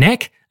Benji's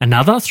neck,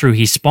 another through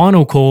his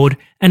spinal cord,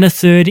 and a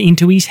third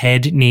into his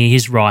head near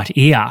his right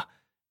ear.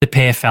 The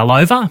pair fell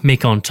over,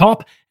 Mick on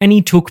top, and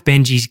he took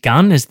Benji's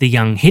gun as the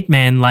young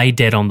hitman lay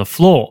dead on the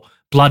floor,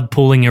 blood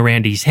pooling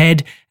around his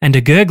head and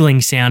a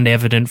gurgling sound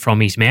evident from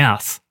his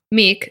mouth.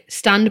 Mick,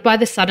 stunned by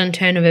the sudden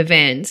turn of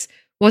events,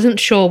 wasn't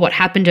sure what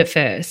happened at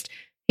first.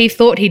 He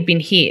thought he'd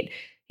been hit.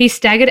 He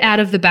staggered out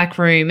of the back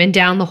room and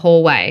down the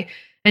hallway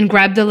and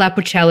grabbed the La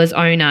Pucella's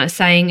owner,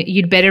 saying,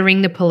 "You'd better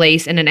ring the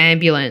police and an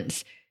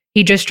ambulance.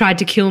 He just tried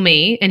to kill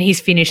me and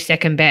he's finished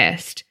second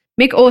best."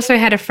 Mick also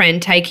had a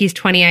friend take his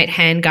 .28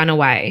 handgun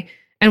away,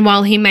 and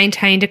while he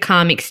maintained a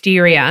calm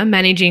exterior,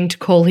 managing to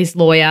call his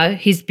lawyer,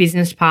 his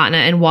business partner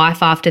and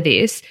wife after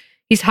this,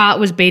 his heart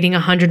was beating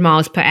 100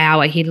 miles per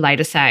hour, he'd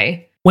later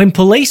say. When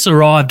police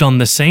arrived on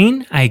the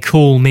scene, a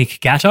cool Mick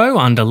Gatto,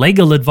 under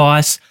legal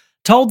advice,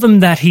 told them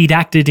that he'd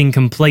acted in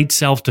complete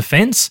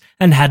self-defence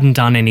and hadn't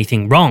done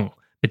anything wrong,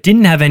 but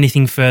didn't have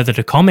anything further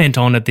to comment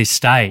on at this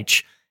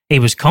stage. He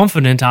was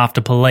confident after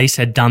police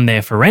had done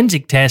their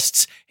forensic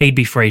tests, he'd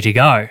be free to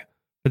go.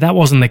 But that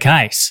wasn't the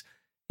case.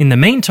 In the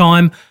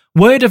meantime,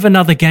 word of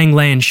another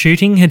gangland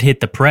shooting had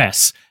hit the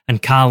press,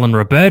 and Carl and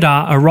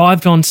Roberta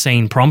arrived on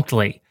scene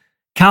promptly.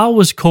 Carl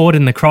was caught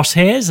in the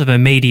crosshairs of a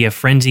media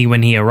frenzy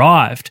when he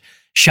arrived,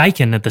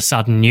 shaken at the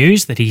sudden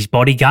news that his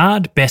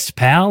bodyguard, best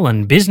pal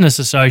and business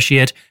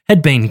associate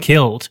had been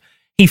killed.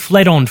 He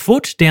fled on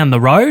foot down the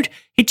road,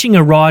 hitching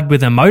a ride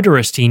with a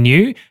motorist he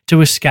knew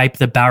to escape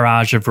the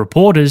barrage of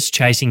reporters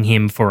chasing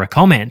him for a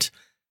comment.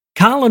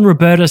 Carl and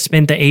Roberta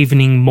spent the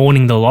evening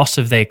mourning the loss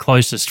of their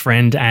closest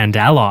friend and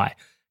ally.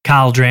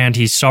 Carl drowned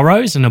his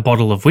sorrows in a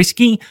bottle of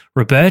whiskey,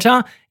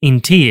 Roberta in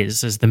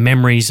tears as the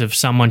memories of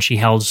someone she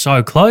held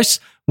so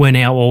close were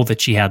now all that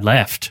she had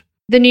left.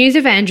 The news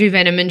of Andrew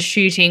Veneman's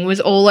shooting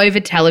was all over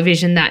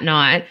television that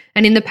night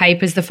and in the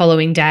papers the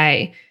following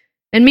day.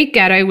 And Mick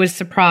Gatto was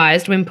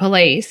surprised when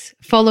police,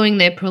 following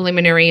their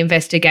preliminary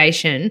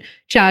investigation,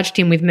 charged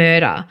him with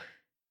murder.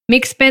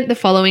 Mick spent the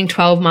following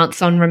 12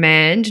 months on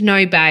remand,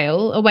 no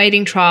bail,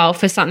 awaiting trial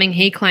for something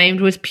he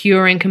claimed was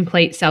pure and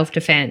complete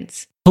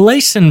self-defence.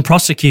 Police and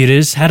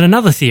prosecutors had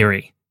another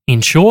theory. In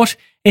short,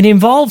 it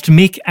involved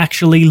Mick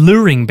actually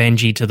luring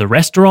Benji to the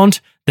restaurant,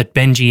 that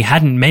Benji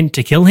hadn't meant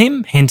to kill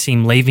him, hence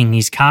him leaving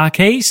his car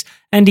keys,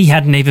 and he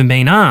hadn't even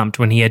been armed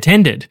when he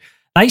attended.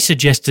 They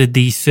suggested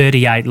the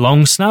 .38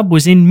 long snub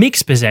was in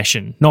Mick's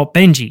possession, not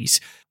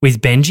Benji's,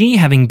 with Benji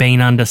having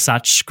been under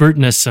such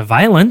scrutinous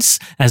surveillance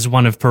as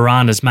one of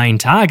Piranha's main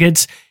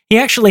targets, he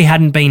actually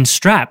hadn't been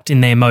strapped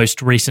in their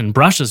most recent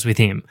brushes with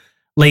him.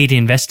 Lead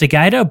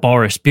investigator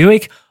Boris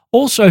Buick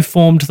also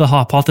formed the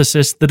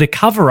hypothesis that a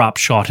cover-up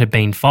shot had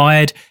been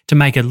fired to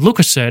make it look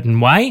a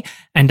certain way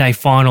and a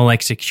final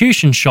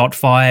execution shot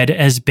fired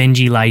as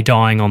Benji lay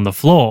dying on the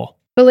floor.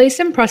 Police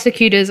and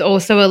prosecutors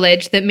also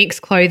alleged that Mick's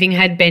clothing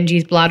had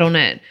Benji's blood on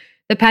it,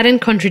 the pattern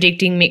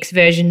contradicting Mick's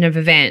version of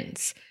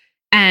events,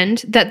 and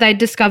that they'd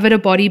discovered a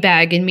body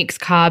bag in Mick's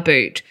car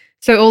boot.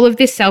 So all of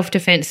this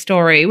self-defense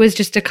story was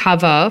just a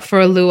cover for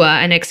a lure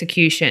and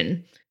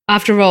execution.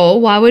 After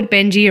all, why would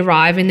Benji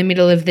arrive in the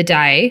middle of the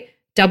day,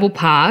 double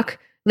park,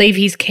 leave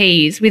his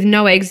keys with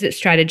no exit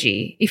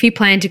strategy? If he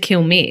planned to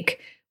kill Mick,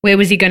 where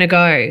was he going to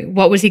go?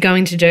 What was he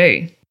going to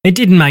do? It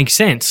didn't make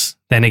sense.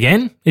 Then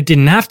again, it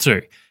didn't have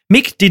to.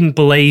 Mick didn't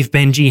believe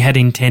Benji had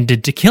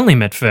intended to kill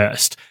him at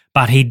first,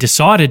 but he'd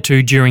decided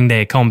to during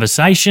their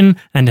conversation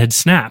and had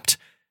snapped.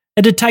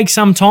 It'd take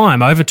some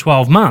time, over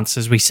 12 months,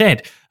 as we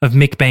said, of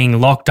Mick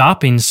being locked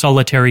up in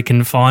solitary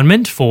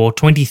confinement for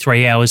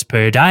 23 hours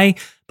per day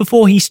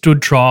before he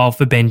stood trial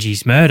for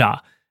Benji's murder.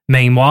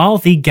 Meanwhile,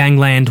 the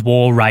gangland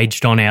war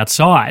raged on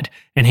outside,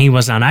 and he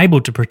was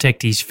unable to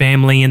protect his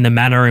family in the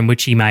manner in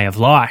which he may have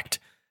liked.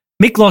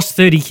 Mick lost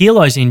 30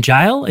 kilos in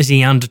jail as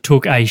he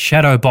undertook a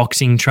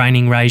shadowboxing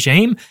training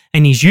regime,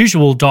 and his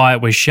usual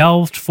diet was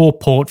shelved for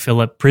Port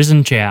Phillip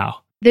prison chow.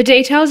 The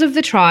details of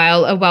the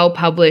trial are well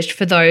published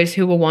for those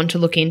who will want to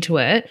look into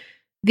it.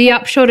 The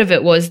upshot of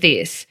it was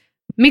this.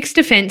 Mick's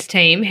defence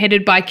team,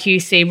 headed by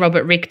QC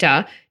Robert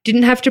Richter,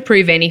 didn't have to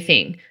prove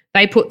anything.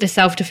 They put the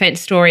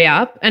self-defence story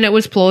up and it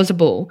was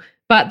plausible,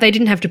 but they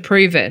didn't have to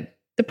prove it.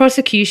 The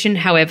prosecution,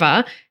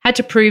 however, had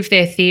to prove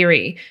their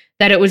theory,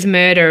 that it was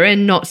murder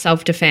and not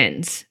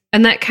self-defence.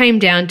 And that came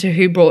down to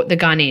who brought the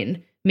gun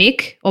in,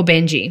 Mick or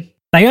Benji.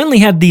 They only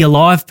had the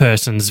alive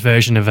person's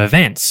version of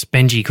events.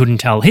 Benji couldn't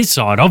tell his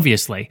side,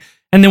 obviously,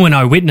 and there were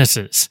no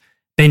witnesses.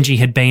 Benji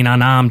had been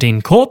unarmed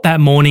in court that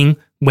morning.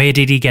 Where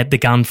did he get the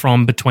gun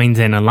from between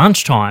then and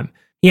lunchtime?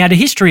 He had a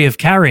history of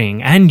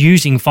carrying and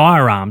using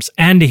firearms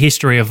and a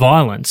history of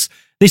violence.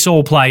 This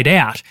all played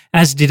out,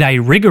 as did a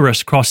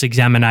rigorous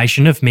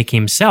cross-examination of Mick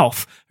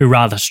himself, who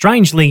rather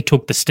strangely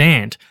took the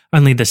stand,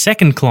 only the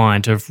second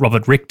client of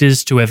Robert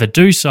Richter's to ever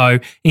do so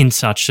in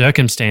such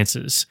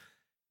circumstances.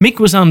 Mick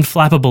was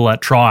unflappable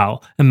at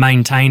trial and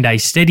maintained a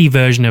steady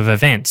version of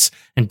events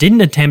and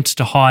didn't attempt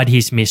to hide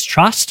his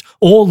mistrust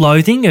or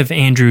loathing of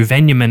Andrew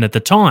Venyman at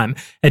the time,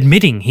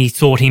 admitting he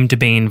thought him to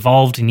be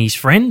involved in his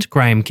friend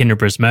Graham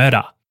Kinniborough's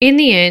murder. In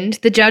the end,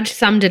 the judge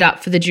summed it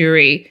up for the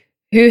jury,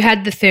 who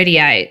had the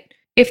 .38.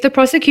 If the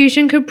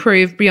prosecution could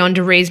prove beyond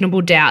a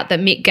reasonable doubt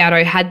that Mick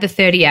Gatto had the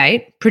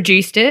 .38,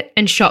 produced it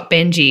and shot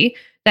Benji,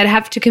 they'd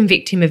have to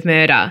convict him of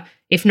murder.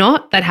 If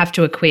not, they'd have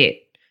to acquit.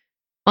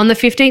 On the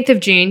 15th of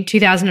June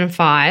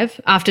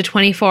 2005, after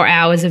 24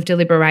 hours of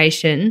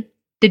deliberation,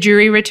 the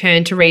jury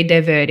returned to read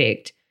their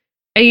verdict.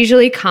 A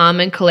usually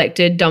calm and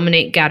collected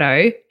Dominique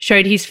Gatto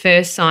showed his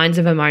first signs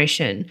of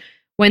emotion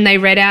when they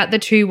read out the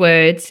two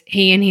words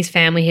he and his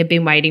family had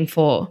been waiting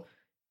for: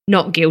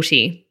 not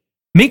guilty.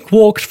 Mick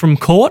walked from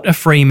court a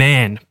free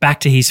man,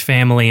 back to his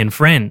family and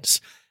friends.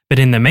 But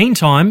in the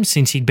meantime,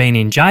 since he'd been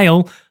in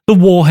jail, the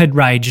war had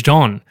raged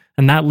on,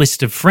 and that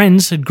list of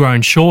friends had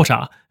grown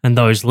shorter, and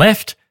those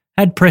left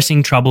had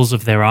pressing troubles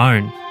of their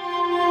own.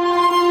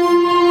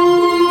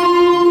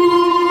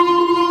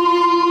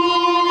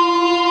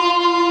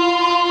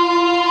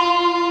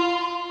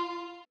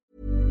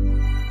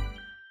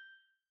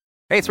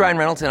 Hey, it's Ryan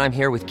Reynolds, and I'm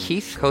here with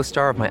Keith,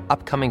 co-star of my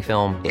upcoming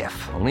film,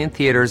 If, only in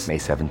theaters May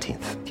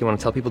 17th. Do you want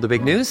to tell people the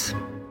big news?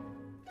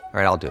 All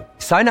right, I'll do it.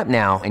 Sign up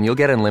now and you'll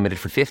get unlimited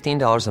for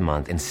 $15 a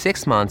month and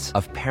 6 months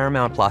of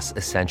Paramount Plus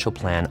Essential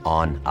Plan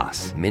on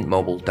us.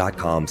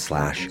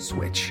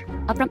 MintMobile.com/switch.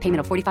 Upfront payment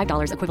of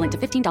 $45 equivalent to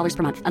 $15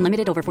 per month.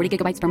 Unlimited over 40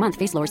 gigabytes per month.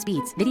 Face lower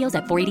speeds. Videos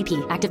at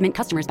 480p. Active Mint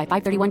customers by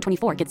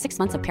 531.24 get 6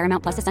 months of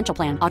Paramount Plus Essential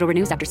Plan. Auto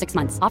renews after 6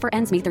 months. Offer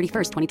ends May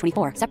 31st,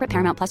 2024. Separate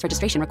Paramount Plus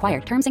registration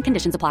required. Terms and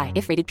conditions apply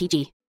if rated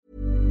PG.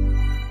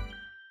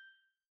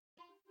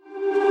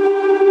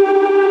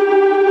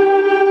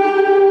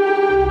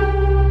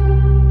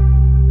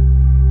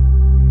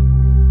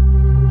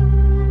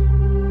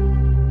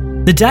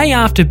 The day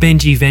after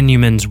Benji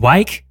Venyman's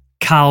wake,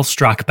 Carl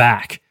struck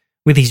back.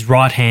 With his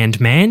right-hand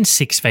man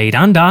 6 feet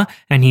under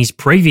and his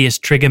previous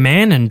trigger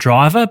man and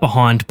driver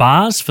behind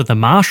bars for the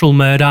Marshall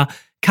murder,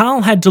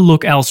 Carl had to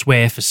look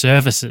elsewhere for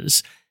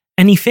services,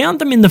 and he found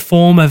them in the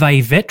form of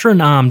a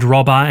veteran armed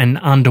robber and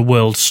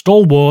underworld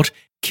stalwart,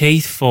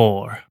 Keith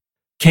Four.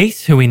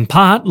 Keith, who in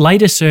part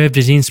later served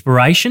as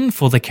inspiration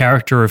for the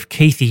character of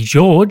Keithy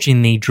George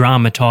in the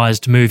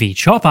dramatised movie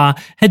Chopper,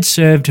 had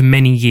served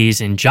many years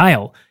in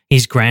jail.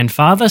 His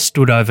grandfather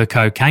stood over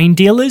cocaine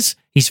dealers,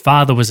 his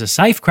father was a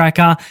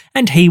safecracker,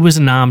 and he was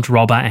an armed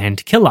robber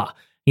and killer.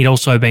 He'd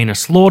also been a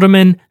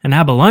slaughterman, an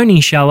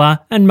abalone sheller,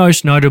 and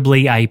most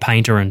notably a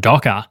painter and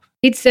docker.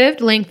 He'd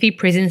served lengthy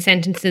prison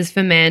sentences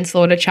for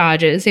manslaughter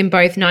charges in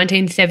both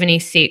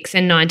 1976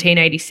 and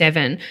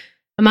 1987,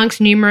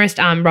 amongst numerous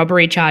armed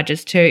robbery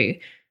charges too.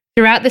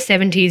 Throughout the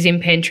 70s in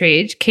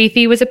Pentridge,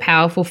 Keithy was a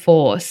powerful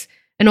force,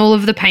 and all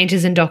of the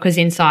painters and dockers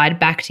inside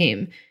backed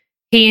him.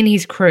 He and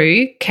his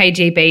crew,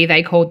 KGB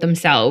they called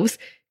themselves,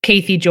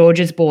 Keithy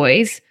George's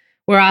Boys,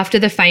 were after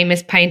the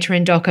famous painter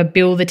and docker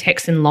Bill the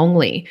Texan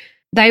Longley.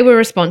 They were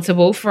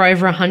responsible for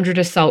over 100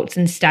 assaults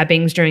and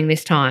stabbings during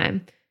this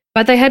time.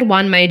 But they had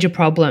one major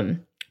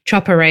problem: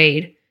 Chopper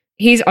Read.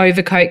 His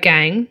overcoat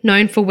gang,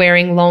 known for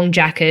wearing long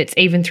jackets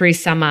even through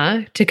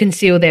summer to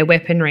conceal their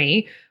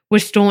weaponry, were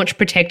staunch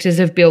protectors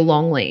of Bill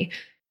Longley.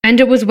 And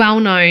it was well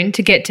known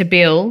to get to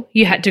Bill,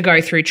 you had to go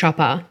through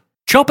Chopper.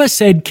 Chopper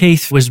said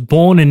Keith was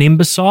born an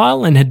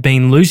imbecile and had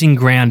been losing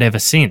ground ever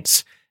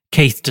since.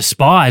 Keith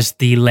despised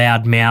the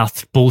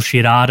loud-mouthed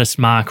bullshit artist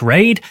Mark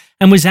Reed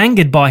and was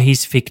angered by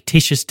his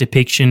fictitious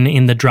depiction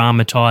in the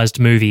dramatised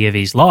movie of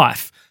his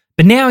life.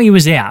 But now he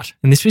was out,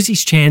 and this was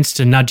his chance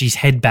to nudge his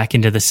head back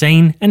into the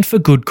scene, and for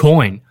good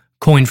coin.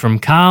 Coin from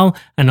Carl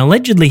and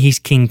allegedly his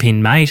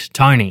kingpin mate,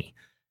 Tony.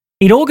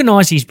 He'd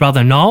organised his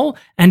brother Noel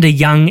and a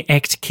young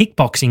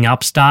ex-kickboxing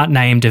upstart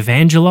named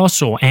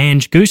Evangelos or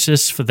Ange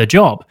Goussis for the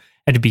job.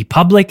 It'd be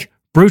public,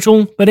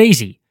 brutal, but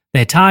easy.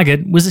 Their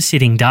target was a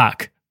sitting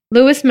duck.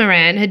 Louis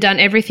Moran had done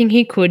everything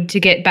he could to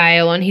get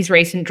bail on his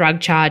recent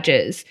drug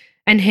charges,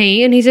 and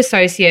he and his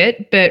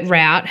associate, Bert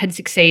Rout, had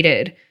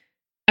succeeded.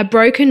 A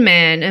broken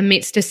man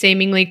amidst a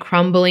seemingly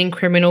crumbling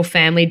criminal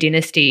family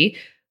dynasty,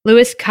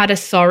 Louis cut a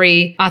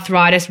sorry,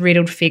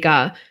 arthritis-riddled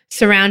figure,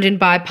 surrounded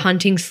by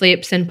punting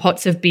slips and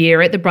pots of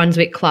beer at the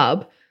Brunswick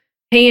Club.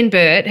 He and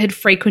Bert had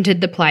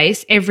frequented the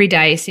place every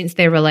day since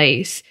their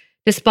release.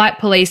 Despite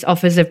police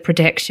offers of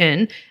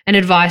protection and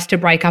advice to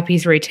break up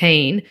his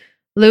routine,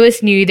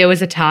 Louis knew there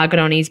was a target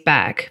on his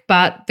back,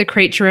 but the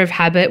creature of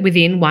habit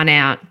within won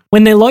out.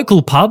 When their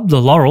local pub,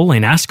 the Laurel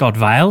in Ascot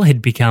Vale,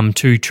 had become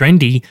too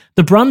trendy,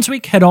 the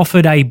Brunswick had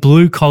offered a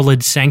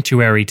blue-collared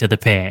sanctuary to the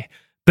pair.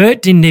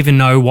 Bert didn't even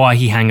know why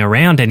he hung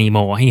around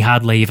anymore. He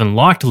hardly even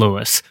liked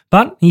Louis,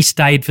 but he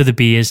stayed for the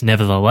beers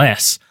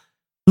nevertheless.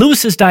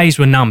 Louis's days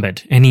were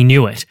numbered, and he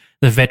knew it.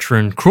 The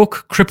veteran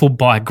crook, crippled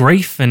by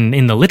grief and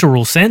in the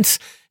literal sense,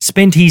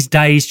 spent his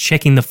days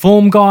checking the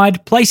form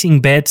guide, placing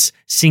bets,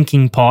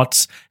 sinking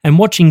pots, and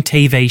watching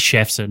TV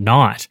chefs at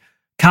night.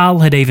 Carl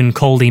had even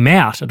called him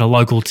out at a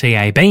local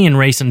TAB in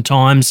recent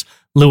times.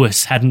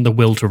 Louis hadn't the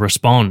will to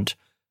respond.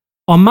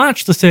 On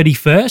March the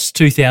 31st,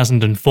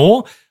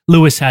 2004,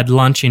 Louis had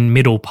lunch in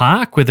Middle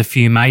Park with a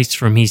few mates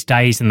from his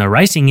days in the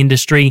racing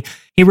industry.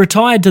 He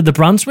retired to the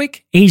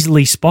Brunswick,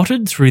 easily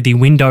spotted through the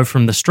window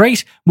from the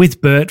street,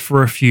 with Bert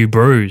for a few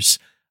brews.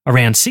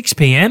 Around 6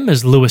 p.m,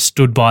 as Louis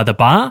stood by the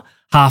bar,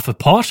 half a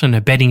pot and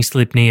a betting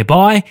slip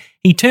nearby,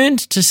 he turned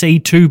to see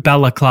two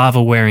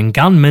balaclava-wearing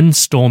gunmen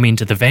storm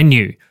into the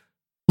venue.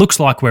 "Looks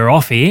like we're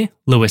off here,"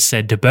 Louis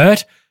said to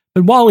Bert.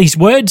 But while his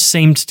words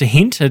seemed to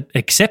hint at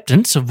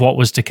acceptance of what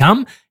was to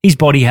come, his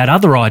body had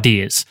other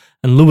ideas,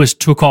 and Louis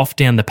took off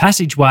down the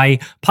passageway,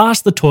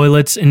 past the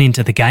toilets and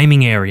into the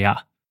gaming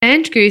area.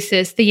 Ange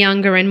Goussis, the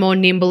younger and more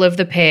nimble of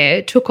the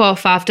pair, took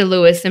off after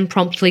Louis and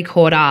promptly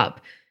caught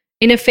up.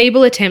 In a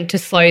feeble attempt to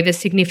slow the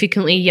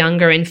significantly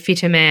younger and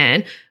fitter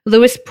man,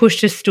 Louis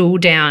pushed a stool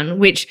down,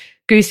 which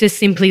Goussis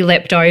simply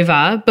leapt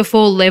over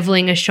before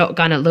levelling a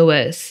shotgun at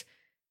Louis.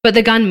 But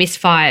the gun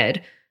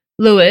misfired.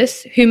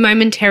 Louis, who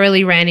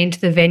momentarily ran into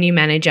the venue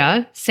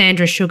manager,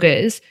 Sandra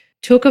Sugars,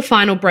 took a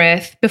final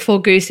breath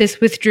before Goussis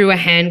withdrew a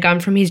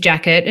handgun from his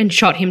jacket and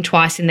shot him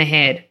twice in the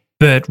head.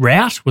 Bert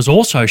Rout was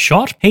also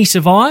shot. He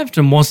survived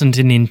and wasn't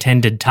an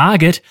intended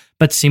target,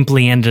 but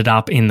simply ended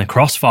up in the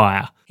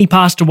crossfire. He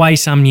passed away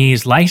some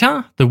years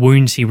later, the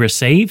wounds he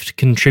received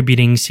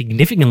contributing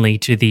significantly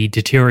to the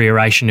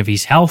deterioration of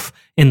his health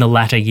in the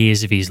latter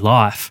years of his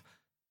life.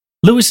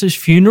 Louis's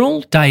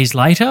funeral, days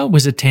later,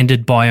 was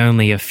attended by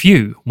only a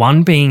few,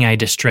 one being a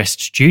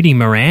distressed Judy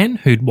Moran,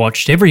 who'd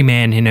watched every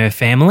man in her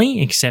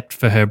family, except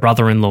for her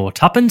brother-in-law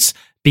Tuppence,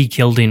 be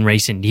killed in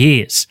recent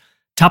years.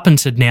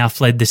 Tuppence had now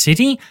fled the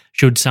city,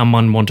 should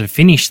someone want to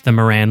finish the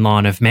Moran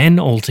line of men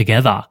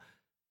altogether.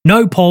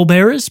 No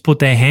pallbearers put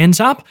their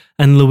hands up,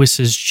 and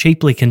Louis's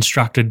cheaply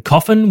constructed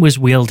coffin was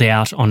wheeled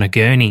out on a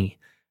gurney.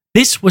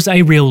 This was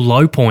a real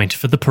low point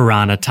for the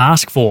Piranha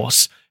Task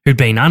Force, who'd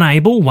been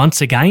unable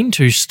once again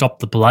to stop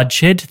the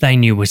bloodshed they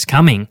knew was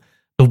coming.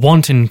 The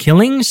wanton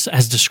killings,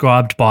 as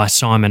described by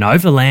Simon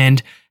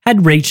Overland,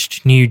 had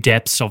reached new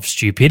depths of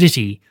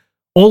stupidity.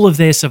 All of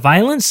their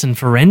surveillance and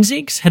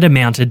forensics had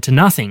amounted to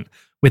nothing,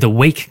 with a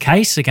weak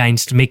case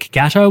against Mick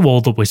Gatto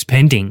all that was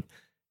pending.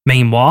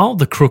 Meanwhile,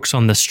 the crooks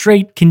on the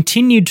street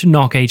continued to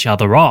knock each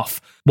other off,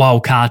 while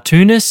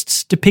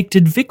cartoonists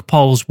depicted Vic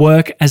Pole's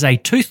work as a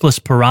toothless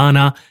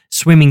piranha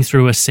swimming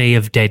through a sea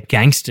of dead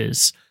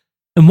gangsters.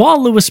 And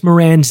while Louis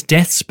Moran's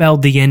death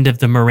spelled the end of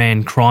the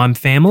Moran crime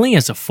family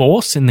as a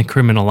force in the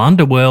criminal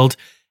underworld,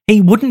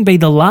 he wouldn't be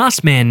the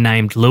last man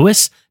named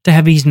Louis to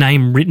have his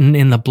name written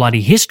in the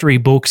bloody history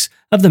books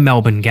of the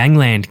Melbourne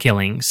gangland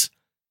killings.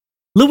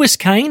 Louis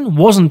Kane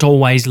wasn't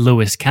always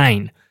Louis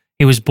Kane.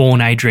 He was born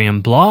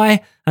Adrian Bligh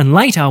and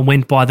later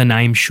went by the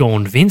name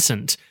Sean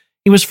Vincent.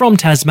 He was from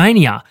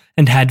Tasmania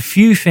and had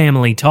few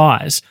family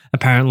ties,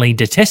 apparently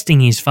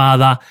detesting his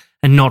father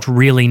and not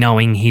really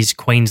knowing his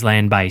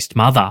Queensland-based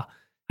mother.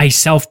 A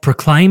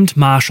self-proclaimed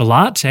martial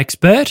arts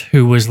expert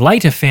who was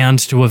later found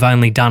to have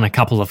only done a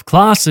couple of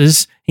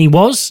classes, he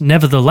was,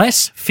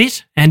 nevertheless,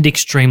 fit and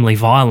extremely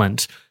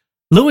violent.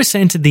 Louis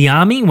entered the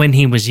army when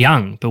he was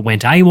young, but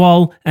went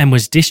AWOL and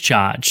was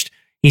discharged.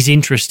 His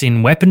interest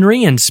in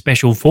weaponry and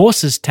special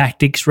forces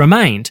tactics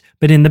remained,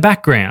 but in the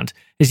background,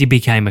 as he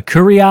became a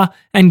courier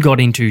and got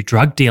into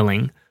drug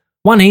dealing.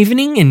 One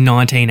evening in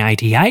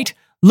 1988,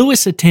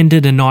 Louis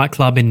attended a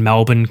nightclub in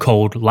Melbourne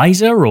called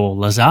Laser or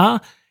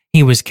Lazar.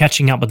 He was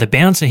catching up with a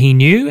bouncer he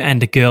knew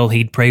and a girl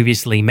he'd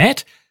previously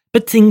met,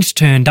 but things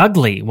turned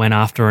ugly when,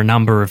 after a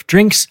number of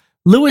drinks,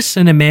 Lewis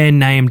and a man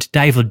named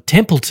David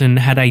Templeton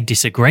had a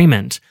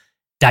disagreement.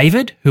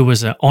 David, who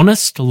was an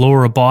honest,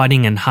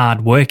 law-abiding and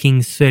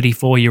hard-working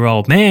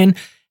 34-year-old man,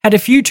 had a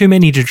few too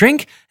many to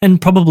drink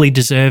and probably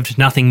deserved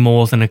nothing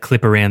more than a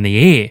clip around the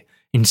ear.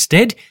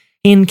 Instead,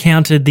 he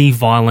encountered the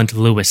violent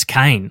Lewis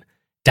Kane.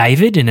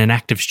 David, in an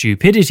act of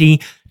stupidity,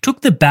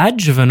 took the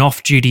badge of an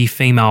off-duty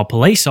female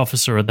police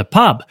officer at the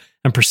pub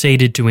and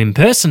proceeded to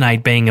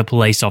impersonate being a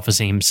police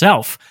officer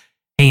himself.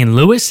 He and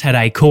Lewis had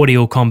a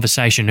cordial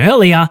conversation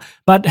earlier,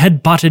 but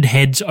had butted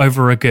heads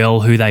over a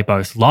girl who they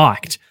both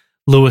liked.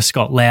 Lewis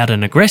got loud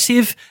and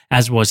aggressive,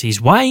 as was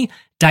his way.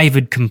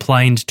 David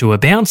complained to a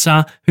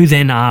bouncer, who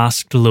then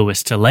asked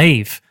Lewis to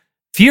leave.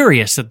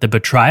 Furious at the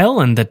betrayal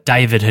and that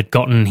David had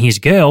gotten his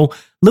girl,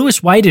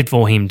 Lewis waited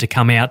for him to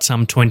come out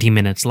some 20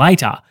 minutes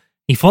later.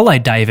 He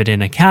followed David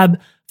in a cab,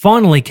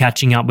 finally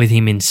catching up with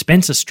him in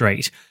Spencer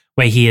Street,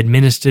 where he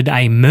administered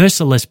a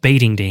merciless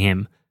beating to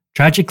him.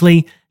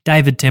 Tragically,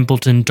 David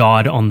Templeton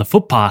died on the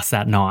footpath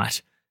that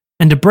night.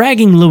 And a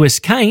bragging Lewis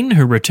Kane,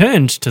 who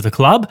returned to the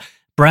club,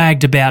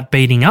 bragged about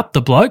beating up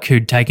the bloke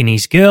who'd taken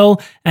his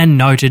girl and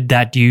noted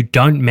that you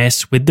don't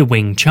mess with the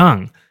Wing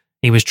Chun.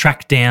 He was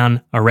tracked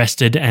down,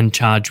 arrested and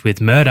charged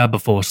with murder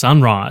before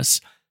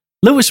sunrise.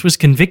 Lewis was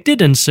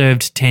convicted and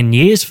served 10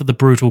 years for the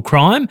brutal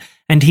crime,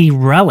 and he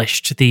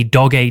relished the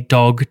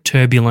dog-eat-dog,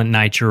 turbulent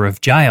nature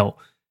of jail.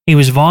 He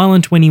was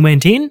violent when he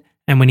went in,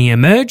 and when he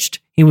emerged,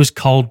 he was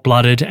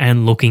cold-blooded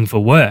and looking for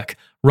work,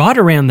 right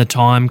around the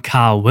time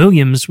Carl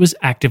Williams was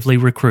actively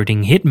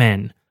recruiting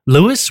hitmen.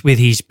 Lewis, with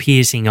his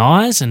piercing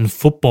eyes and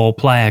football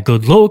player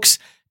good looks,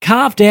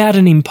 carved out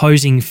an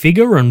imposing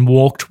figure and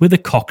walked with a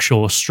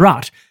cocksure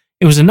strut.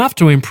 It was enough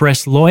to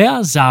impress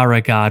lawyer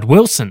Zara Gard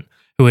Wilson,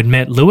 who had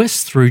met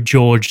Lewis through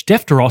George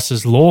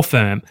Defteros' law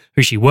firm,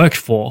 who she worked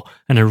for,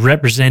 and had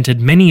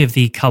represented many of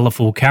the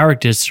colourful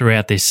characters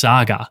throughout this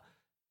saga.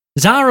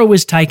 Zara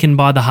was taken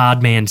by the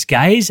hard man's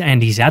gaze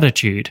and his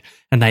attitude,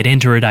 and they'd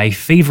entered a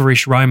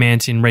feverish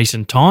romance in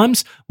recent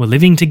times, were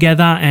living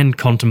together and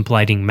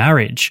contemplating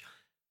marriage.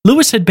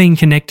 Lewis had been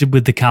connected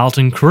with the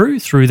Carlton crew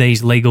through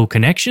these legal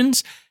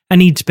connections,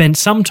 and he'd spent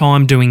some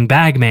time doing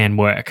bagman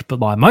work, but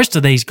like most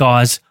of these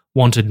guys,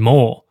 wanted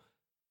more.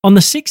 On the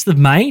 6th of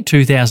May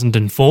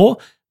 2004,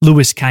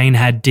 Lewis Kane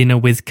had dinner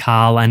with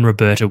Carl and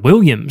Roberta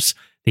Williams.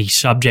 The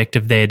subject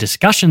of their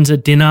discussions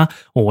at dinner,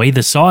 or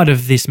either side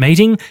of this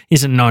meeting,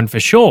 isn't known for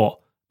sure,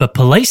 but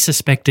police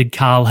suspected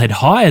Carl had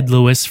hired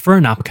Lewis for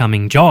an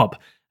upcoming job,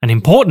 an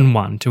important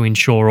one to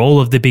ensure all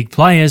of the big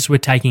players were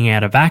taking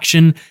out of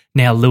action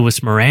now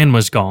Lewis Moran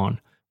was gone.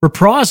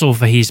 Reprisal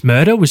for his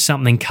murder was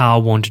something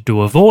Carl wanted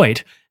to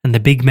avoid, and the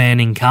big man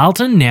in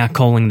Carlton, now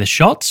calling the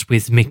shots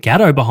with Mick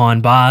Gatto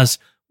behind bars,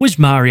 was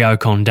Mario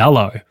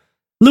Condello.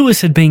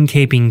 Lewis had been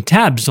keeping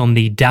tabs on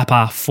the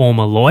dapper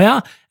former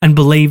lawyer and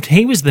believed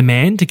he was the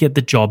man to get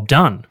the job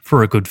done,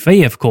 for a good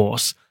fee of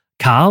course.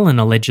 Carl and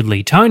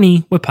allegedly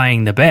Tony were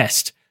paying the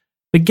best.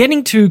 But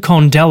getting to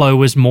Condello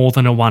was more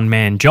than a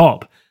one-man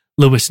job.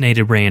 Lewis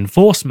needed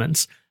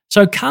reinforcements,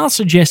 so Carl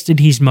suggested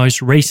his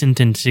most recent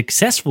and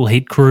successful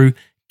hit crew,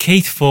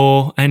 Keith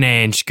Four and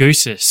Ange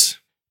Goussis.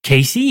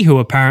 Keithy, who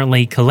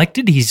apparently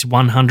collected his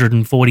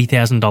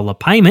 $140,000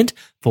 payment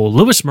for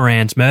Lewis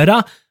Moran's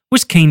murder,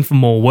 was keen for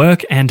more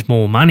work and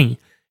more money.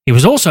 He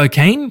was also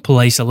keen,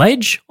 police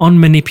allege, on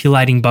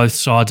manipulating both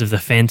sides of the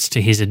fence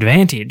to his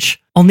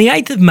advantage. On the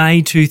 8th of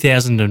May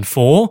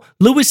 2004,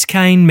 Lewis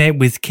Kane met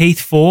with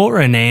Keith Four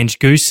and Ange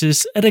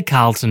Goussis at a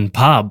Carlton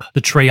pub.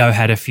 The trio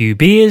had a few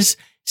beers,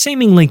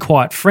 seemingly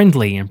quite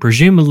friendly, and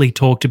presumably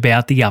talked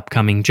about the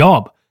upcoming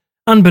job.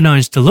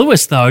 Unbeknownst to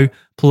Lewis, though,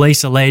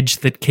 police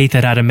alleged that Keith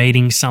had a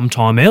meeting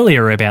sometime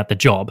earlier about the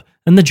job,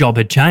 and the job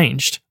had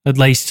changed. At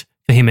least,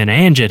 for him and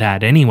Ange it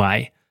had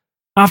anyway.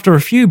 After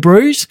a few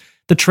brews,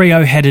 the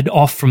trio headed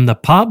off from the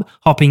pub,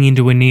 hopping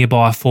into a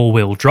nearby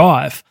four-wheel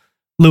drive.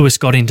 Lewis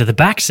got into the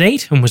back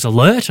seat and was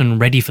alert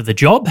and ready for the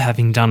job,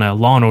 having done a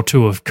line or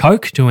two of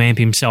coke to amp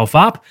himself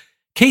up.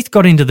 Keith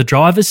got into the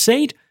driver's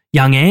seat.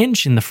 Young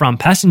Ange, in the front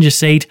passenger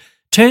seat,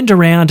 turned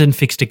around and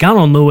fixed a gun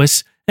on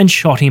Lewis and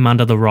shot him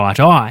under the right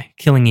eye,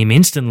 killing him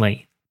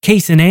instantly.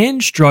 Keith and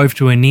Ange drove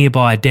to a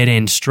nearby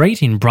dead-end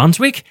street in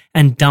Brunswick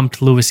and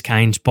dumped Lewis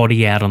Kane's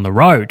body out on the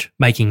road,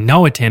 making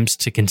no attempts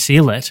to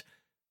conceal it.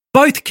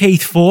 Both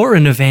Keith Four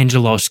and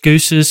Evangelos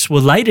Goussis were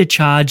later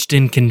charged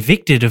and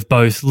convicted of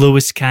both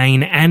Lewis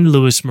Kane and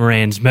Lewis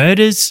Moran's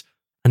murders,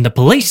 and the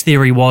police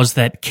theory was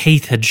that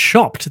Keith had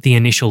shopped the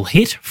initial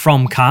hit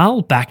from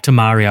Carl back to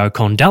Mario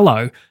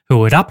Condello,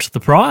 who had upped the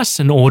price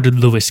and ordered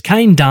Lewis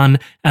Kane done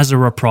as a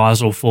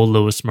reprisal for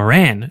Lewis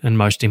Moran, and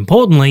most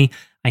importantly,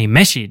 a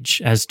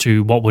message as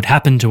to what would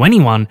happen to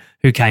anyone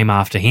who came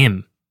after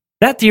him.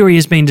 That theory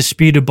has been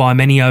disputed by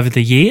many over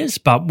the years,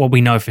 but what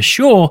we know for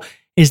sure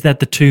is that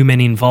the two men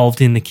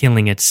involved in the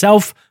killing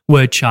itself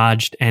were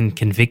charged and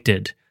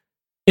convicted.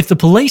 If the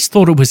police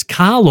thought it was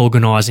Carl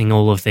organising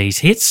all of these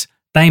hits,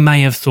 they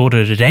may have thought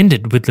it had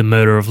ended with the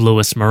murder of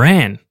Lewis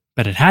Moran,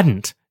 but it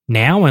hadn't.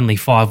 Now, only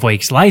 5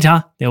 weeks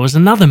later, there was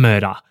another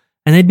murder,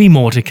 and there'd be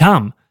more to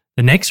come,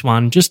 the next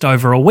one just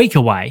over a week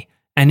away,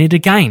 and it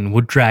again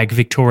would drag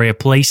Victoria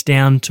Police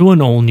down to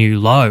an all-new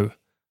low.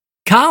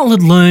 Carl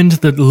had learned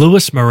that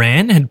Lewis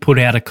Moran had put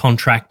out a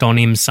contract on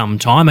him some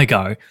time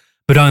ago,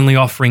 but only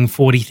offering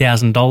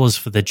 $40,000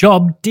 for the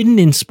job didn't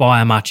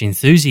inspire much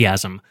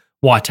enthusiasm.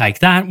 Why take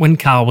that when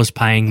Carl was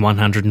paying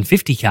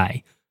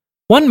 $150,000?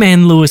 One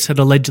man Lewis had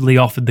allegedly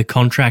offered the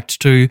contract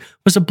to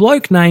was a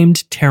bloke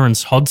named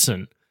Terence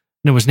Hodson.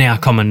 And it was now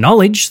common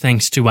knowledge,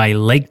 thanks to a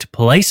leaked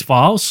police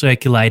file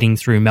circulating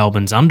through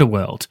Melbourne's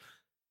underworld.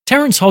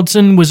 Terence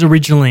Hodson was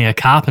originally a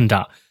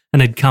carpenter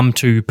and had come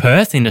to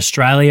Perth in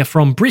Australia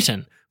from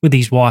Britain with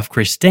his wife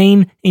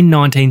Christine in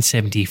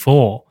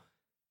 1974.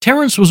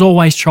 Terence was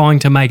always trying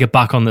to make a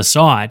buck on the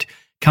side,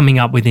 coming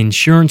up with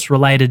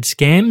insurance-related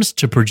scams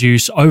to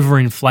produce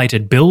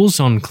overinflated bills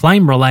on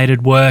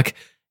claim-related work.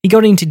 He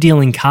got into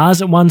dealing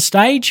cars at one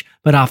stage,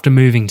 but after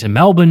moving to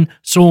Melbourne,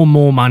 saw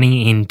more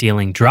money in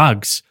dealing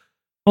drugs.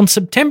 On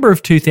September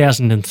of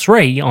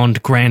 2003, on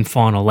Grand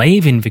Final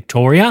Eve in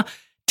Victoria,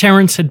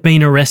 Terence had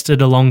been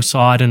arrested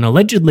alongside an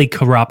allegedly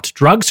corrupt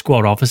drug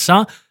squad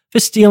officer for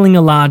stealing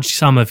a large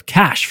sum of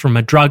cash from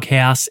a drug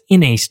house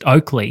in East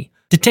Oakley.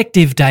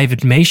 Detective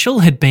David Michel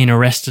had been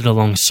arrested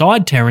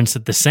alongside Terence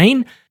at the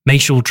scene.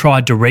 Michel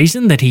tried to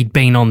reason that he'd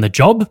been on the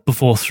job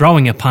before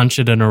throwing a punch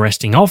at an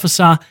arresting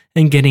officer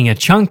and getting a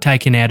chunk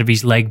taken out of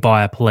his leg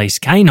by a police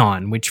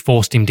canine, which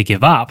forced him to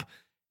give up.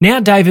 Now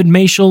David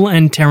Michel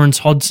and Terence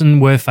Hodson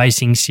were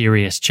facing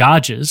serious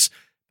charges,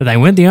 but they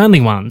weren't the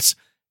only ones.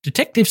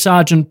 Detective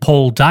Sergeant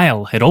Paul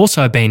Dale had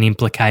also been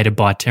implicated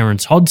by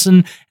Terence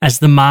Hodson as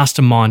the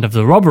mastermind of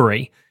the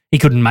robbery. He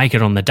couldn't make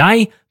it on the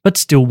day, but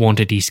still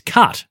wanted his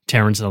cut,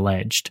 Terence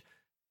alleged.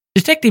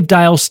 Detective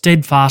Dale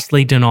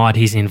steadfastly denied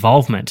his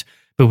involvement,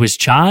 but was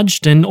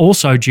charged and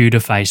also due to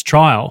face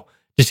trial.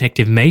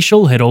 Detective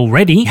Michel had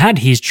already had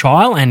his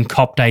trial and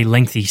copped a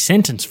lengthy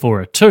sentence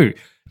for it too.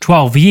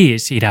 12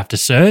 years he'd have to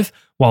serve,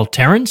 while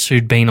Terence,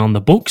 who'd been on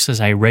the books as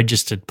a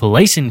registered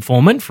police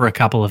informant for a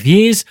couple of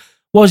years,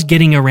 was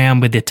getting around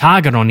with the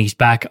target on his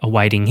back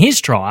awaiting his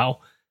trial.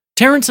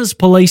 Terence's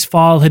police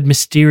file had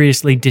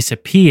mysteriously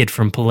disappeared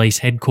from police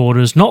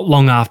headquarters not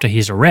long after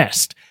his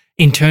arrest.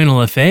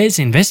 Internal Affairs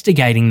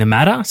investigating the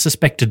matter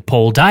suspected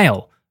Paul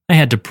Dale. They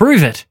had to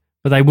prove it,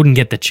 but they wouldn't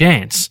get the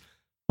chance.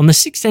 On the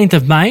 16th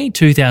of May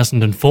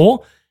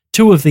 2004,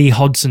 2 of the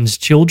Hodson's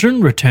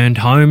children returned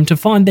home to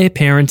find their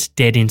parents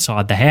dead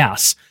inside the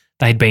house.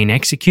 They'd been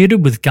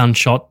executed with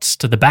gunshots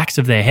to the backs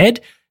of their head.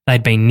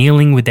 They'd been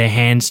kneeling with their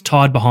hands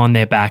tied behind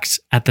their backs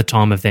at the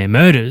time of their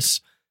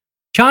murders.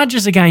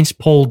 Charges against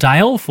Paul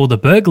Dale for the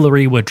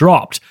burglary were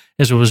dropped,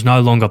 as it was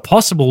no longer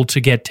possible to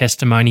get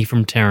testimony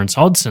from Terence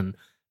Hodson.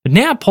 But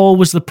now Paul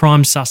was the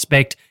prime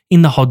suspect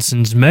in the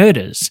Hodson's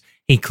murders.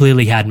 He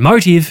clearly had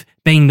motive,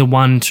 being the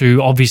one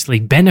to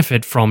obviously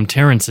benefit from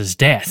Terence's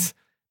death.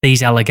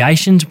 These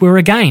allegations were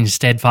again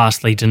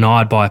steadfastly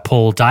denied by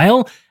Paul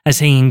Dale, as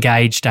he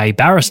engaged a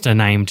barrister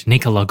named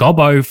Nicola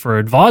Gobbo for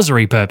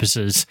advisory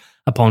purposes,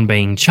 upon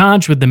being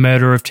charged with the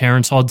murder of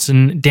Terence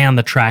Hodson down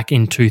the track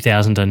in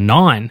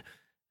 2009.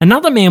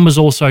 Another man was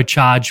also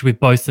charged with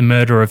both the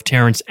murder of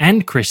Terence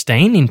and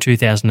Christine in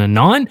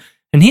 2009,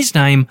 and his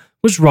name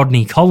was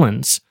Rodney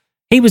Collins.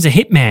 He was a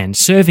hitman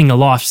serving a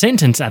life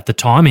sentence at the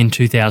time in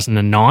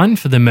 2009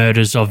 for the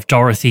murders of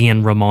Dorothy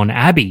and Ramon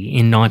Abbey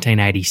in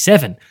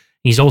 1987.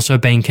 He's also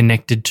been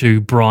connected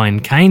to Brian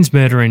Kane's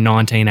murder in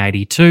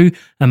 1982,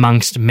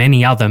 amongst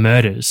many other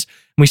murders.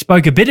 We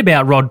spoke a bit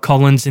about Rod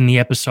Collins in the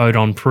episode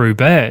on Prue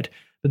Bird,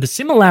 but the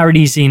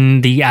similarities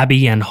in the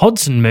Abbey and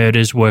Hodson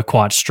murders were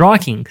quite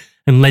striking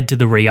and led to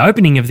the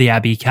reopening of the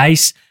Abbey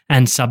case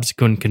and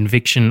subsequent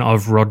conviction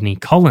of Rodney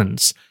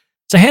Collins.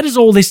 So how does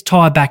all this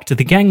tie back to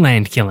the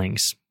gangland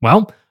killings?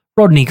 Well,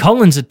 Rodney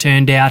Collins, it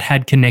turned out,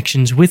 had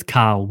connections with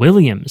Carl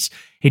Williams.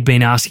 He'd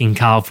been asking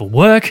Carl for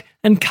work,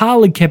 and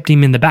Carl had kept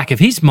him in the back of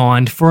his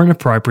mind for an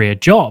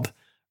appropriate job.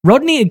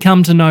 Rodney had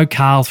come to know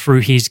Carl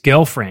through his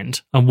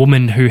girlfriend, a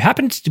woman who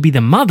happened to be the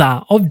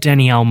mother of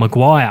Danielle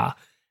Maguire.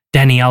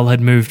 Danielle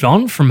had moved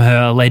on from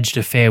her alleged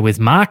affair with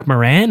Mark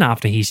Moran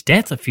after his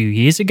death a few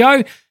years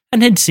ago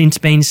and had since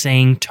been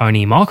seeing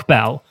Tony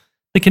Mockbell.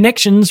 The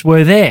connections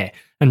were there,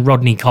 and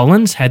Rodney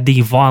Collins had the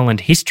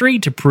violent history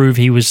to prove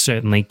he was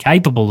certainly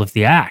capable of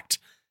the act.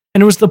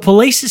 And it was the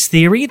police's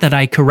theory that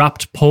a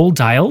corrupt Paul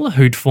Dale,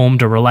 who'd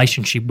formed a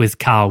relationship with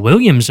Carl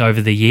Williams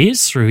over the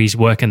years through his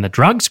work in the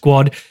drug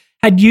squad,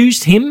 had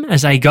used him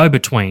as a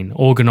go-between,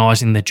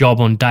 organising the job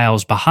on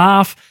Dale's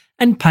behalf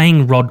and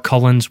paying Rod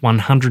Collins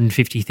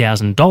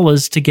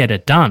 $150,000 to get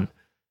it done.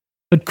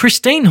 But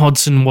Christine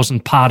Hodson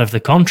wasn't part of the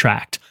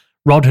contract.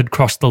 Rod had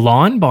crossed the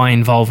line by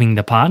involving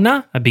the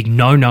partner, a big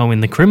no-no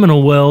in the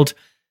criminal world.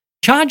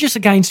 Charges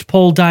against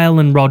Paul Dale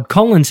and Rod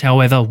Collins,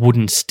 however,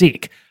 wouldn't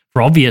stick,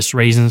 for obvious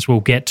reasons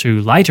we'll get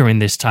to later in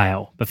this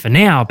tale. But for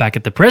now, back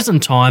at the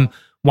present time,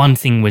 one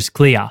thing was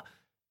clear.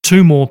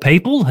 2 more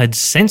people had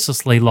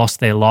senselessly lost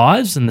their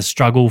lives in the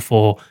struggle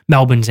for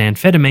Melbourne's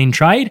amphetamine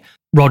trade,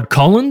 Rod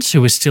Collins, who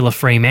was still a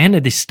free man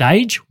at this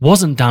stage,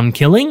 wasn't done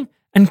killing,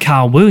 and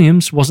Carl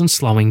Williams wasn't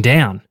slowing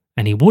down,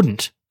 and he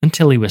wouldn't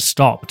until he was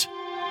stopped.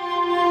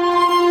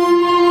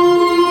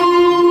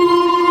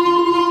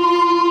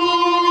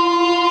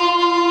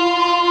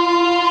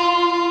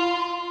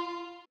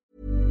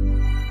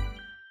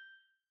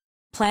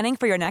 Planning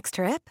for your next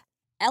trip?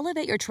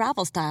 Elevate your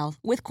travel style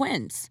with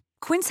Quince.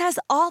 Quince has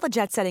all the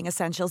jet-setting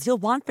essentials you'll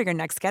want for your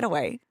next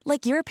getaway,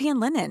 like European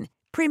linen,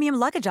 premium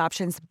luggage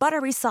options,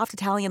 buttery soft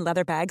Italian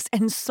leather bags,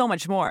 and so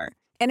much more.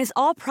 And is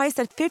all priced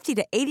at 50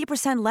 to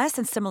 80% less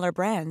than similar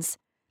brands.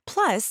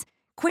 Plus,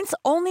 Quince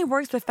only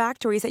works with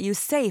factories that use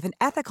safe and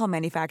ethical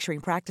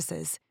manufacturing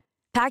practices.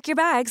 Pack your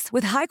bags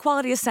with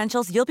high-quality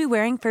essentials you'll be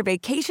wearing for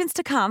vacations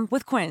to come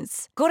with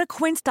Quince. Go to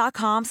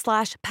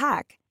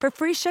quince.com/pack for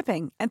free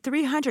shipping and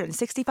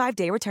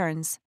 365-day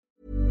returns.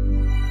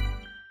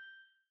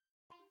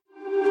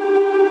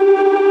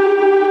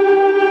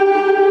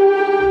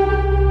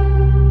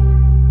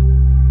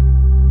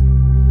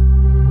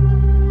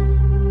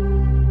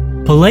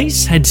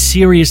 Police had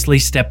seriously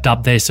stepped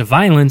up their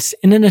surveillance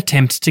in an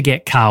attempt to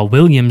get Carl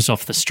Williams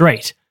off the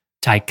street.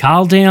 Take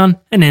Carl down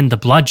and end the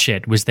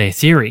bloodshed was their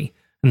theory,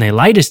 and their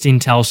latest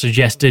intel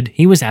suggested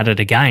he was at it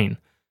again.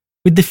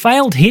 With the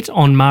failed hit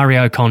on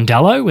Mario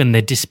Condello and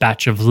the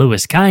dispatch of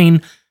Lewis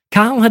Kane,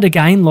 Carl had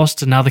again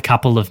lost another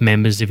couple of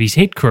members of his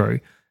hit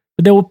crew,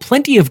 but there were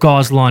plenty of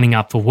guys lining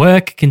up for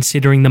work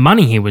considering the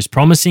money he was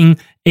promising,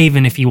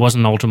 even if he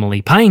wasn't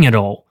ultimately paying it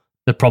all.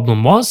 The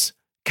problem was,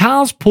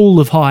 Carl's pool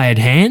of hired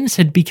hands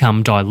had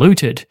become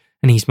diluted,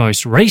 and his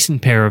most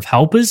recent pair of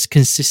helpers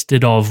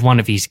consisted of one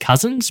of his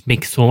cousins,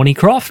 Mick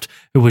Thornycroft,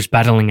 who was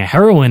battling a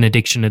heroin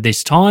addiction at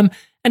this time,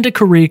 and a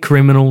career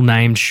criminal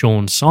named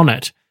Sean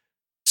Sonnet.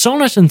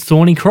 Sonnet and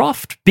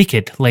Thornycroft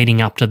bickered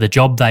leading up to the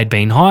job they'd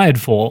been hired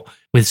for,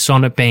 with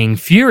Sonnet being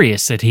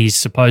furious at his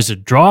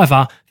supposed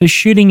driver for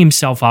shooting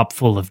himself up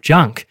full of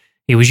junk.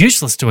 He was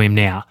useless to him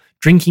now.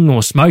 Drinking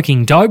or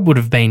smoking dope would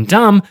have been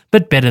dumb,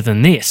 but better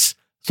than this.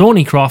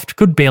 Thornycroft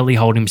could barely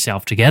hold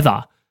himself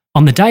together.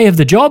 On the day of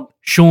the job,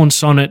 Sean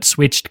Sonnet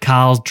switched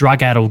Carl's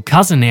drug-addled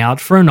cousin out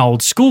for an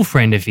old school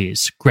friend of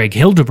his, Greg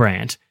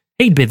Hildebrandt.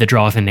 He'd be the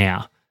driver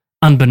now.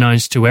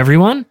 Unbeknownst to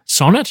everyone,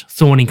 Sonnet,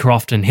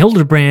 Thornycroft and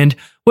Hildebrandt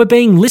were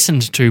being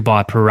listened to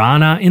by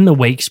Piranha in the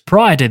weeks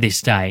prior to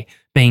this day,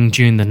 being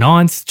June the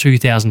 9th,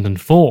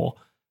 2004.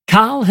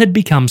 Carl had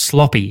become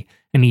sloppy,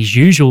 and his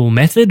usual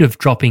method of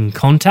dropping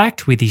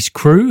contact with his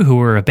crew who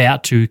were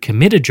about to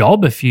commit a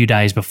job a few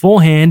days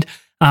beforehand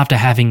after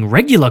having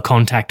regular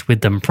contact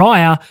with them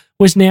prior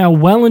was now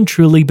well and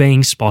truly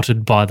being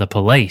spotted by the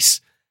police.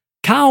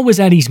 Carl was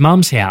at his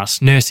mum's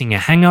house nursing a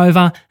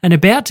hangover and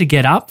about to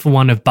get up for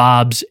one of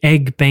Barb's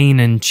egg, bean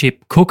and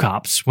chip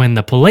cook-ups when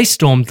the police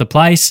stormed the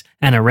place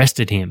and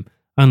arrested him.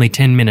 Only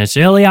 10 minutes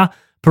earlier,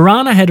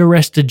 Piranha had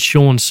arrested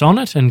Sean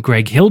Sonnet and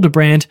Greg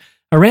Hildebrandt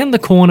around the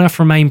corner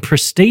from a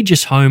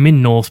prestigious home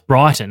in North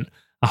Brighton,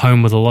 a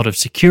home with a lot of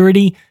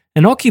security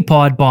and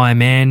occupied by a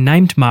man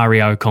named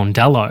Mario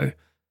Condello.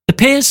 The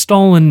pair's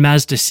stolen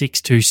Mazda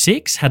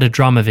 626 had a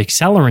drum of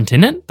accelerant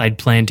in it they'd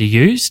planned to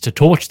use to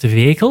torch the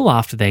vehicle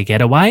after their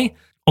getaway.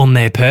 On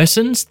their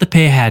persons, the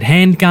pair had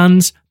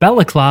handguns,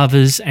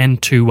 balaclavas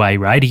and two-way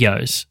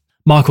radios.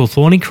 Michael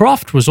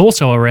Thornycroft was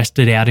also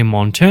arrested out in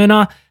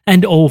Montana,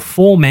 and all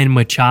four men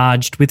were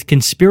charged with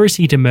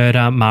conspiracy to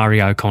murder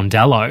Mario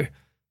Condello.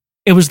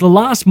 It was the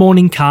last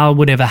morning Carl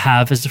would ever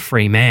have as a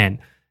free man.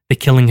 The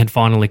killing had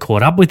finally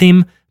caught up with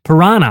him.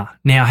 Piranha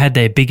now had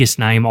their biggest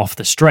name off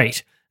the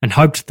street, and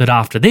hoped that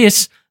after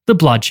this, the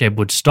bloodshed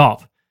would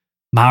stop.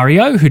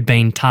 Mario, who'd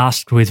been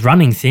tasked with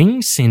running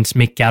things since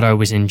Mick Gatto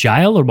was in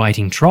jail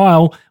awaiting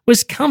trial,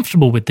 was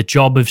comfortable with the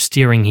job of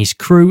steering his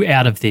crew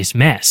out of this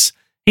mess.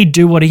 He'd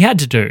do what he had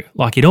to do,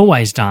 like he'd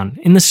always done,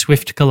 in the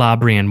swift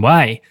Calabrian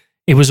way.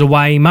 It was a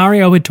way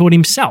Mario had taught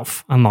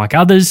himself, unlike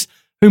others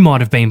who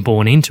might have been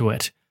born into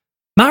it.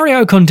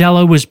 Mario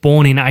Condello was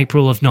born in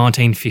April of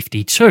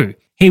 1952.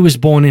 He was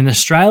born in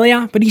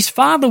Australia, but his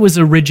father was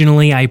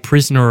originally a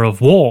prisoner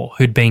of war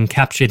who'd been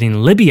captured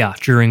in Libya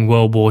during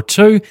World War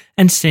II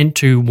and sent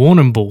to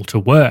Warrnambool to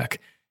work.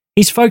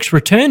 His folks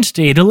returned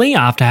to Italy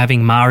after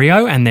having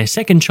Mario and their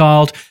second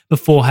child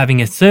before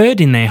having a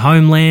third in their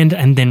homeland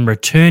and then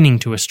returning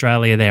to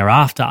Australia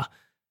thereafter.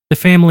 The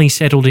family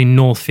settled in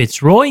North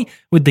Fitzroy,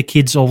 with the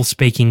kids all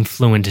speaking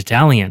fluent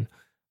Italian.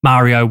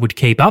 Mario would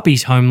keep up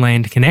his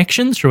homeland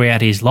connection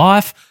throughout his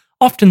life,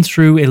 often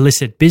through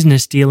illicit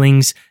business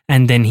dealings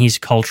and then his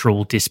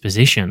cultural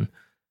disposition.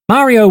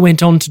 Mario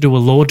went on to do a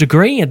law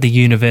degree at the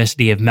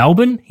University of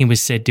Melbourne. He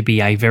was said to be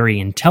a very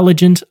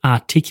intelligent,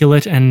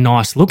 articulate and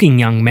nice-looking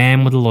young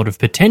man with a lot of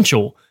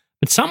potential,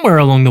 but somewhere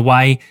along the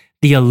way,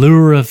 the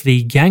allure of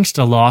the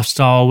gangster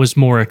lifestyle was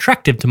more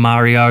attractive to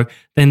Mario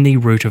than the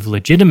route of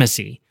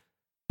legitimacy.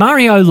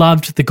 Mario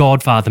loved the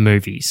Godfather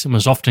movies and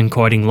was often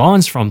quoting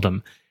lines from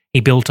them. He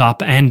built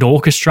up and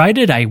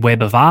orchestrated a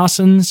web of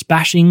arsons,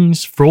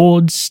 bashings,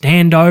 frauds,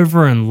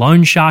 standover and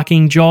loan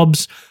sharking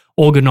jobs,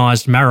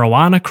 organised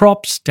marijuana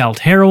crops, dealt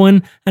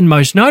heroin, and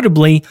most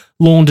notably,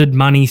 laundered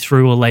money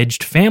through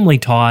alleged family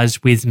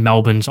ties with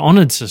Melbourne's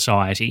honoured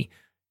society.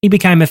 He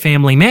became a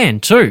family man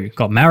too,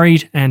 got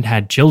married and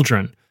had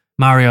children.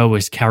 Mario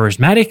was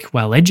charismatic,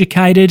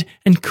 well-educated,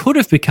 and could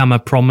have become a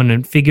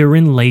prominent figure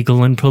in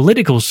legal and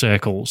political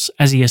circles,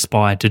 as he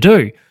aspired to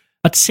do.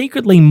 But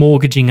secretly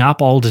mortgaging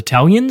up old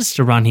Italians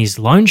to run his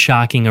loan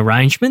sharking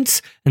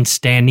arrangements and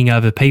standing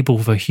over people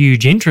for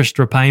huge interest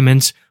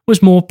repayments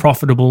was more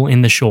profitable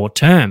in the short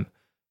term.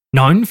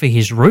 Known for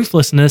his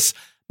ruthlessness,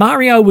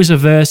 Mario was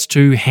averse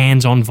to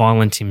hands-on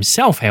violence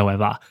himself,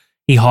 however.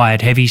 He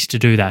hired heavies to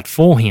do that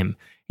for him.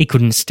 He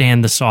couldn't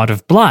stand the sight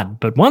of blood,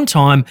 but one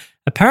time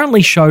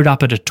apparently showed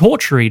up at a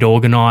torture he'd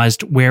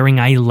organised wearing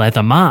a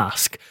leather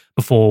mask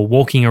before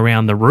walking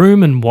around the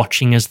room and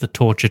watching as the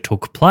torture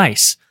took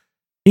place.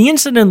 The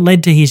incident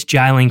led to his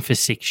jailing for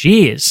 6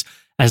 years,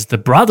 as the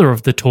brother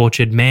of the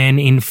tortured man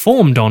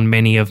informed on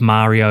many of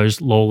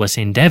Mario's lawless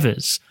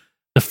endeavours.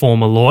 The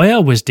former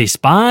lawyer was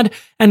disbarred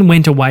and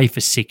went away for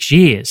 6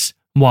 years.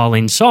 While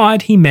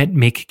inside, he met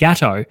Mick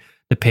Gatto.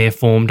 The pair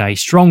formed a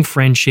strong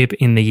friendship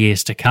in the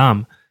years to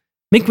come.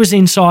 Mick was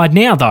inside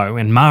now, though,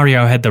 and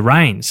Mario had the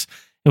reins.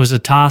 It was a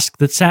task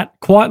that sat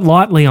quite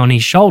lightly on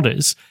his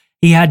shoulders.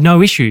 He had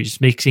no issues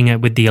mixing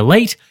it with the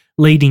elite,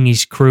 leading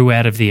his crew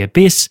out of the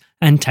abyss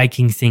and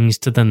taking things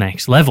to the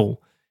next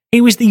level. He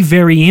was the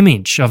very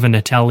image of an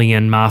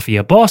Italian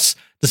mafia boss,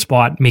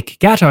 despite Mick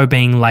Gatto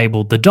being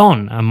labelled the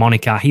Don, a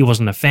moniker he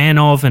wasn't a fan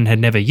of and had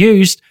never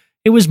used.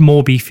 It was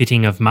more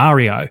befitting of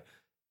Mario.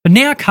 But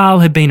now Carl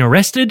had been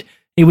arrested,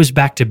 it was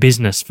back to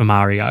business for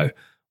Mario.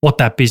 What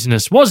that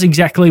business was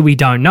exactly we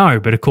don't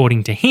know, but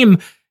according to him,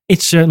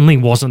 it certainly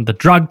wasn't the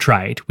drug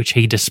trade, which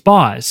he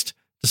despised,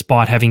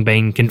 despite having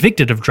been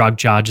convicted of drug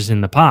charges in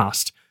the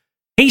past.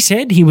 He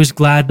said he was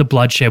glad the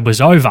bloodshed was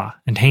over,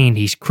 and he and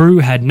his crew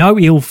had no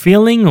ill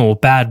feeling or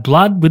bad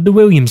blood with the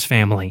Williams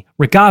family,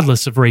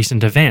 regardless of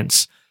recent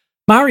events.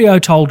 Mario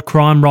told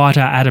crime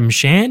writer Adam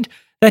Shand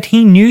that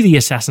he knew the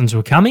assassins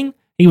were coming,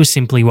 he was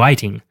simply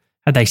waiting.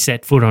 Had they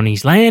set foot on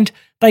his land,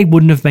 they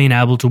wouldn't have been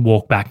able to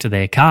walk back to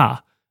their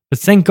car. But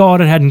thank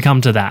God it hadn't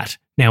come to that.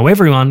 Now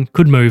everyone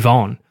could move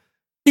on.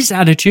 This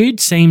attitude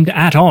seemed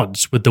at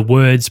odds with the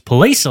words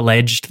police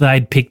alleged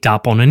they'd picked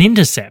up on an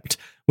intercept,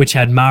 which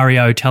had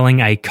Mario telling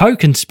a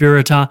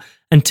co-conspirator,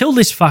 "Until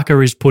this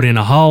fucker is put in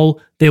a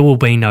hole, there will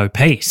be no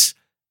peace."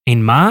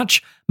 In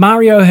March,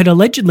 Mario had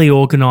allegedly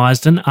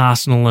organised an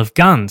arsenal of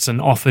guns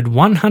and offered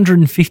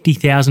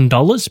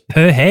 $150,000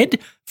 per head,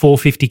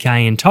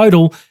 $450K in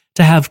total,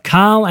 to have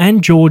Carl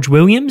and George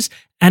Williams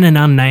and an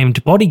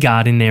unnamed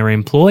bodyguard in their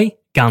employ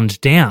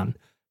gunned down.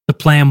 The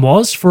plan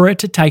was for it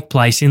to take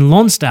place in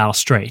Lonsdale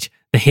Street.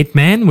 The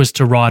hitman was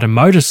to ride a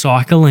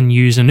motorcycle and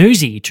use an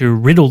Uzi to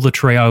riddle the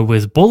trio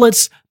with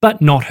bullets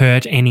but not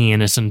hurt any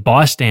innocent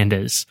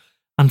bystanders.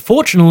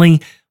 Unfortunately,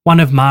 one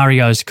of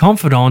Mario's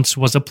confidants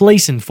was a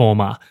police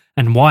informer,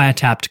 and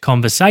wiretapped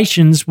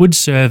conversations would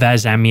serve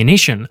as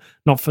ammunition,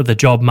 not for the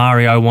job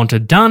Mario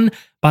wanted done,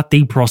 but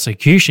the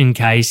prosecution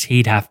case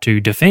he'd have to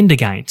defend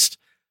against.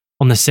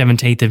 On the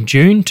 17th of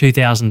June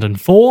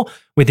 2004,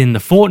 within the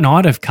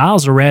fortnight of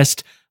Carl's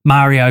arrest,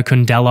 Mario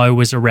Condello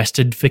was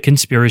arrested for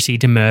conspiracy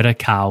to murder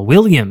Carl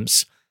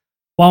Williams.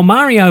 While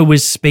Mario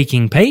was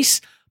speaking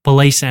peace,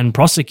 police and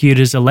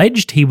prosecutors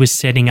alleged he was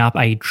setting up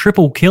a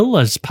triple kill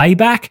as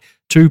payback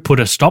to put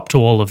a stop to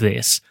all of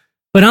this.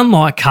 But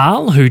unlike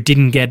Carl, who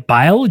didn't get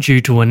bail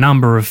due to a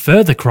number of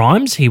further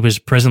crimes he was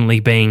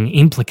presently being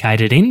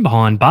implicated in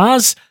behind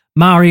bars,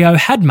 Mario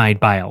had made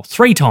bail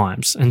 3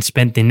 times and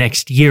spent the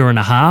next year and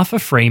a half a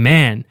free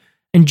man.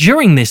 And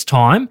during this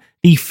time,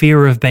 the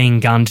fear of being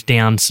gunned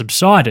down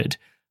subsided.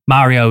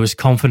 Mario was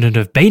confident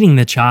of beating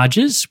the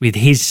charges. With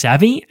his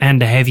savvy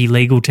and a heavy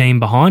legal team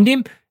behind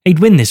him, he'd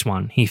win this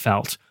one, he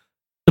felt.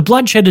 The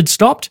bloodshed had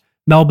stopped.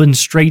 Melbourne's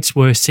streets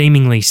were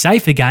seemingly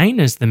safe again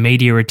as the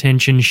media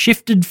attention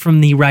shifted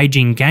from the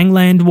raging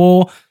gangland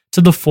war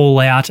to the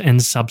fallout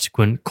and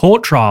subsequent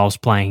court trials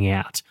playing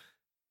out.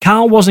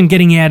 Carl wasn't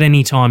getting out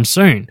anytime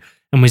soon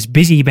and was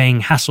busy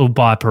being hassled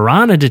by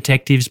piranha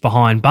detectives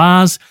behind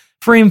bars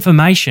for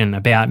information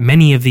about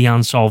many of the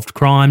unsolved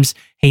crimes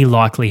he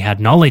likely had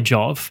knowledge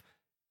of.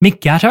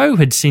 Mick Gatto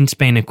had since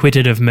been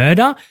acquitted of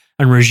murder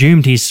and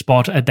resumed his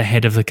spot at the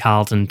head of the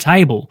Carlton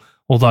table,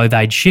 although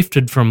they'd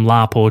shifted from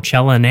La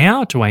Porcella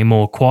now to a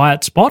more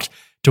quiet spot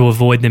to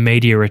avoid the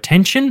media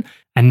attention,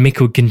 and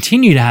Mick would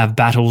continue to have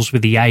battles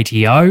with the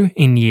ATO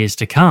in years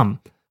to come.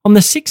 On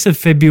the 6th of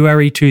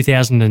February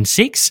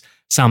 2006,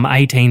 some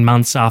 18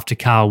 months after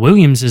Carl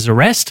Williams'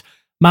 arrest,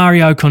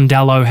 Mario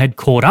Condello had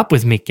caught up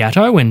with Mick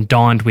Gatto and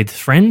dined with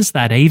friends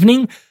that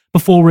evening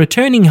before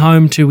returning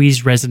home to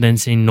his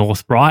residence in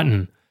North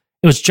Brighton.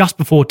 It was just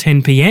before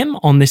 10 p.m.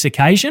 on this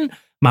occasion.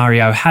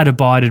 Mario had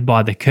abided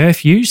by the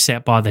curfew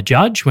set by the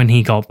judge when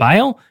he got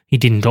bail. He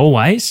didn't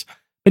always,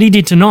 but he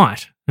did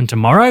tonight, and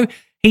tomorrow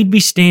he'd be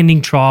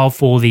standing trial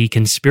for the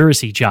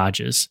conspiracy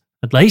charges.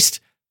 At least,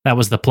 that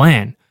was the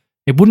plan.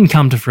 It wouldn't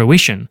come to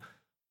fruition.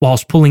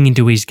 Whilst pulling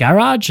into his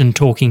garage and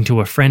talking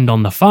to a friend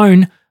on the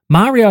phone,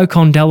 Mario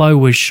Condello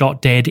was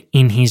shot dead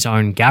in his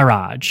own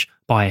garage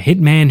by a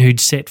hitman who'd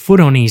set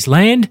foot on his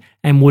land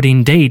and would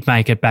indeed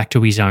make it back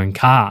to his own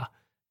car.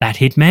 That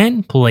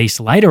hitman, police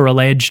later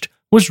alleged,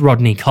 was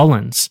Rodney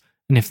Collins.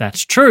 And if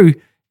that's true,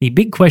 the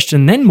big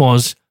question then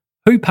was,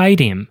 who paid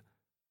him?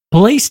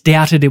 Police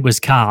doubted it was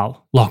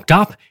Carl. Locked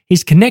up,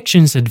 his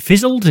connections had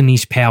fizzled and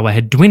his power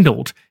had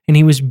dwindled, and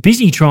he was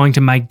busy trying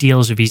to make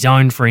deals of his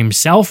own for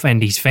himself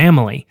and his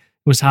family.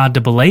 It was hard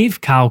to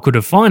believe Carl could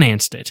have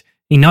financed it.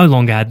 He no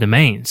longer had the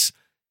means.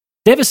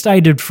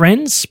 Devastated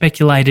friends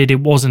speculated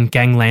it wasn't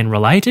gangland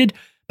related,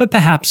 but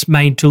perhaps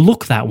made to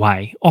look that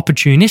way,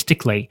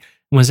 opportunistically,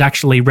 and was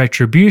actually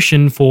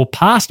retribution for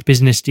past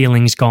business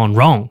dealings gone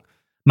wrong.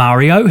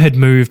 Mario had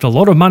moved a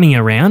lot of money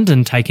around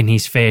and taken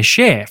his fair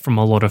share from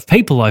a lot of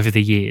people over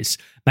the years,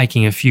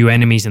 making a few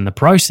enemies in the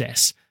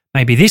process.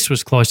 Maybe this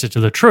was closer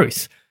to the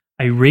truth.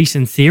 A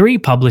recent theory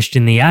published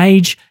in The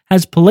Age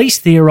has police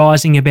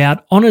theorising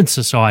about honoured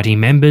society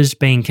members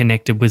being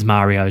connected with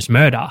Mario's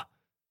murder.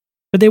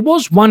 But there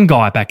was one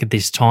guy back at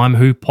this time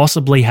who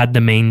possibly had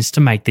the means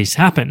to make this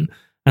happen,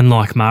 and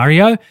like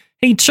Mario,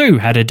 he too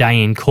had a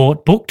day in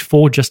court booked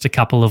for just a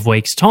couple of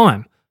weeks'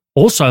 time.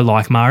 Also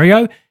like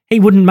Mario,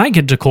 he wouldn't make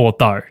it to court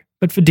though,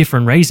 but for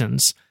different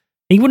reasons.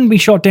 He wouldn't be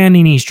shot down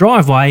in his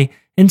driveway,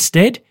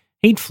 instead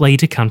he'd flee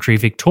to country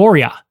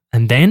Victoria,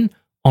 and then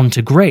on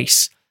to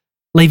Greece.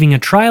 Leaving a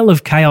trail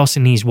of chaos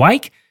in his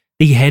wake,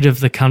 the head of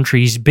the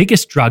country's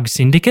biggest drug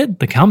syndicate,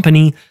 the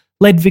Company,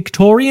 led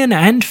Victorian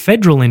and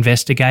federal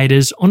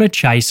investigators on a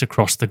chase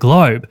across the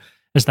globe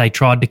as they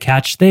tried to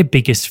catch their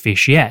biggest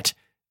fish yet,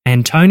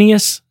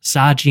 Antonius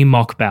Saji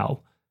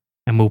Mokbel.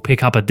 And we'll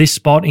pick up at this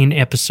spot in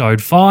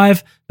episode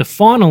 5, the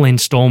final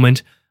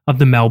instalment of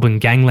the Melbourne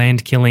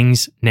gangland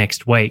killings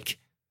next week.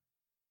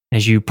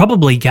 As you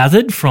probably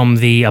gathered from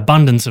the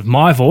abundance of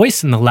my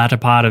voice in the latter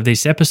part of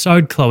this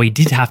episode, Chloe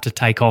did have to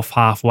take off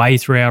halfway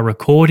through our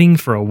recording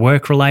for a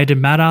work-related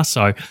matter,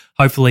 so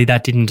hopefully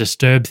that didn't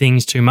disturb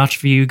things too much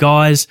for you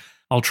guys.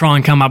 I'll try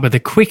and come up with a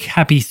quick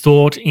happy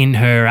thought in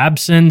her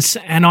absence,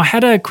 and I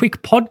had a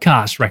quick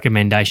podcast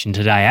recommendation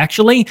today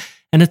actually,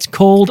 and it's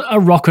called A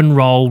Rock and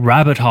Roll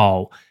Rabbit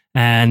Hole.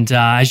 And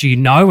as you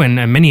know, and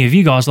many of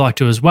you guys like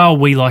to as well,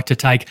 we like to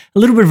take a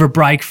little bit of a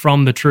break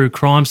from the true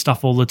crime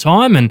stuff all the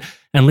time and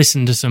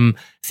listen to some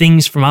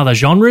things from other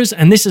genres.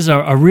 And this is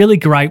a really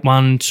great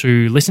one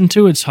to listen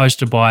to. It's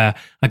hosted by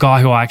a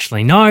guy who I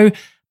actually know.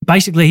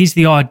 Basically, he's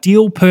the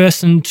ideal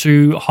person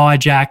to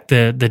hijack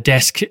the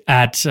desk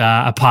at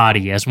a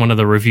party, as one of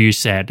the reviews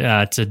said.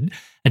 It's a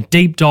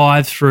deep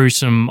dive through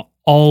some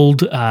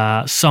old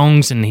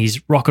songs and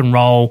his rock and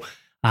roll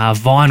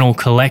vinyl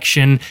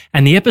collection,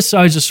 and the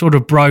episodes are sort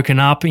of broken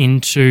up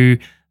into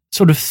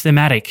sort of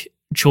thematic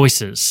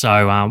choices.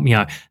 So,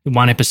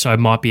 one episode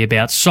might be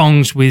about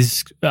songs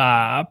with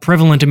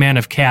prevalent amount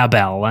of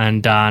cowbell,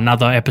 and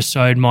another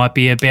episode might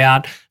be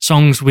about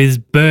songs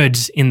with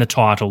birds in the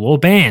title or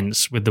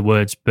bands with the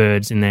words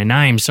birds in their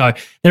name. So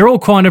they're all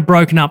kind of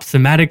broken up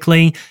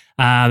thematically.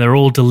 They're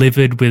all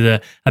delivered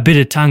with a bit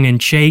of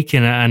tongue-in-cheek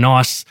and a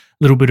nice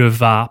little bit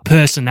of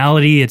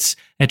personality. It's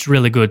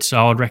really good.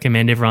 So I'd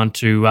recommend everyone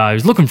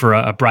who's looking for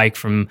a break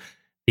from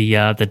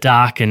the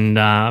dark and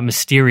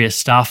mysterious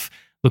stuff,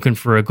 looking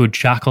for a good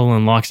chuckle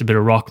and likes a bit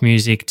of rock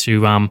music,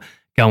 to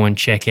go and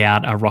check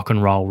out A Rock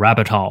and Roll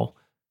Rabbit Hole.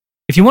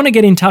 If you want to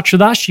get in touch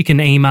with us, you can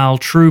email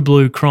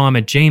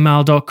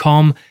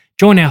truebluecrime@gmail.com,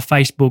 join our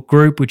Facebook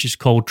group, which is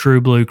called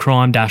True Blue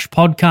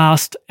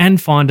Crime-podcast,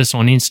 and find us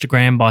on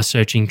Instagram by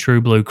searching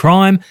True Blue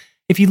Crime.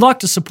 If you'd like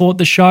to support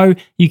the show,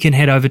 you can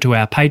head over to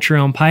our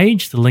Patreon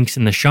page. The link's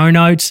in the show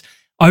notes.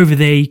 Over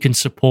there, you can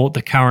support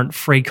the current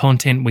free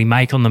content we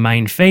make on the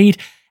main feed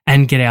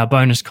and get our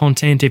bonus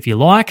content if you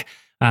like.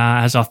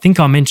 As I think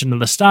I mentioned at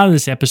the start of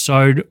this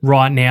episode,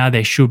 right now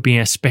there should be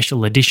a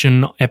special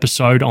edition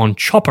episode on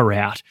Chopper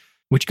out,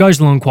 which goes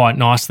along quite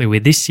nicely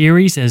with this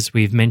series, as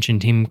we've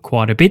mentioned him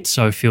quite a bit,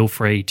 so feel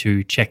free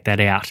to check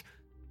that out.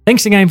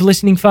 Thanks again for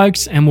listening,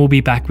 folks, and we'll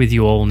be back with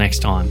you all next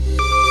time.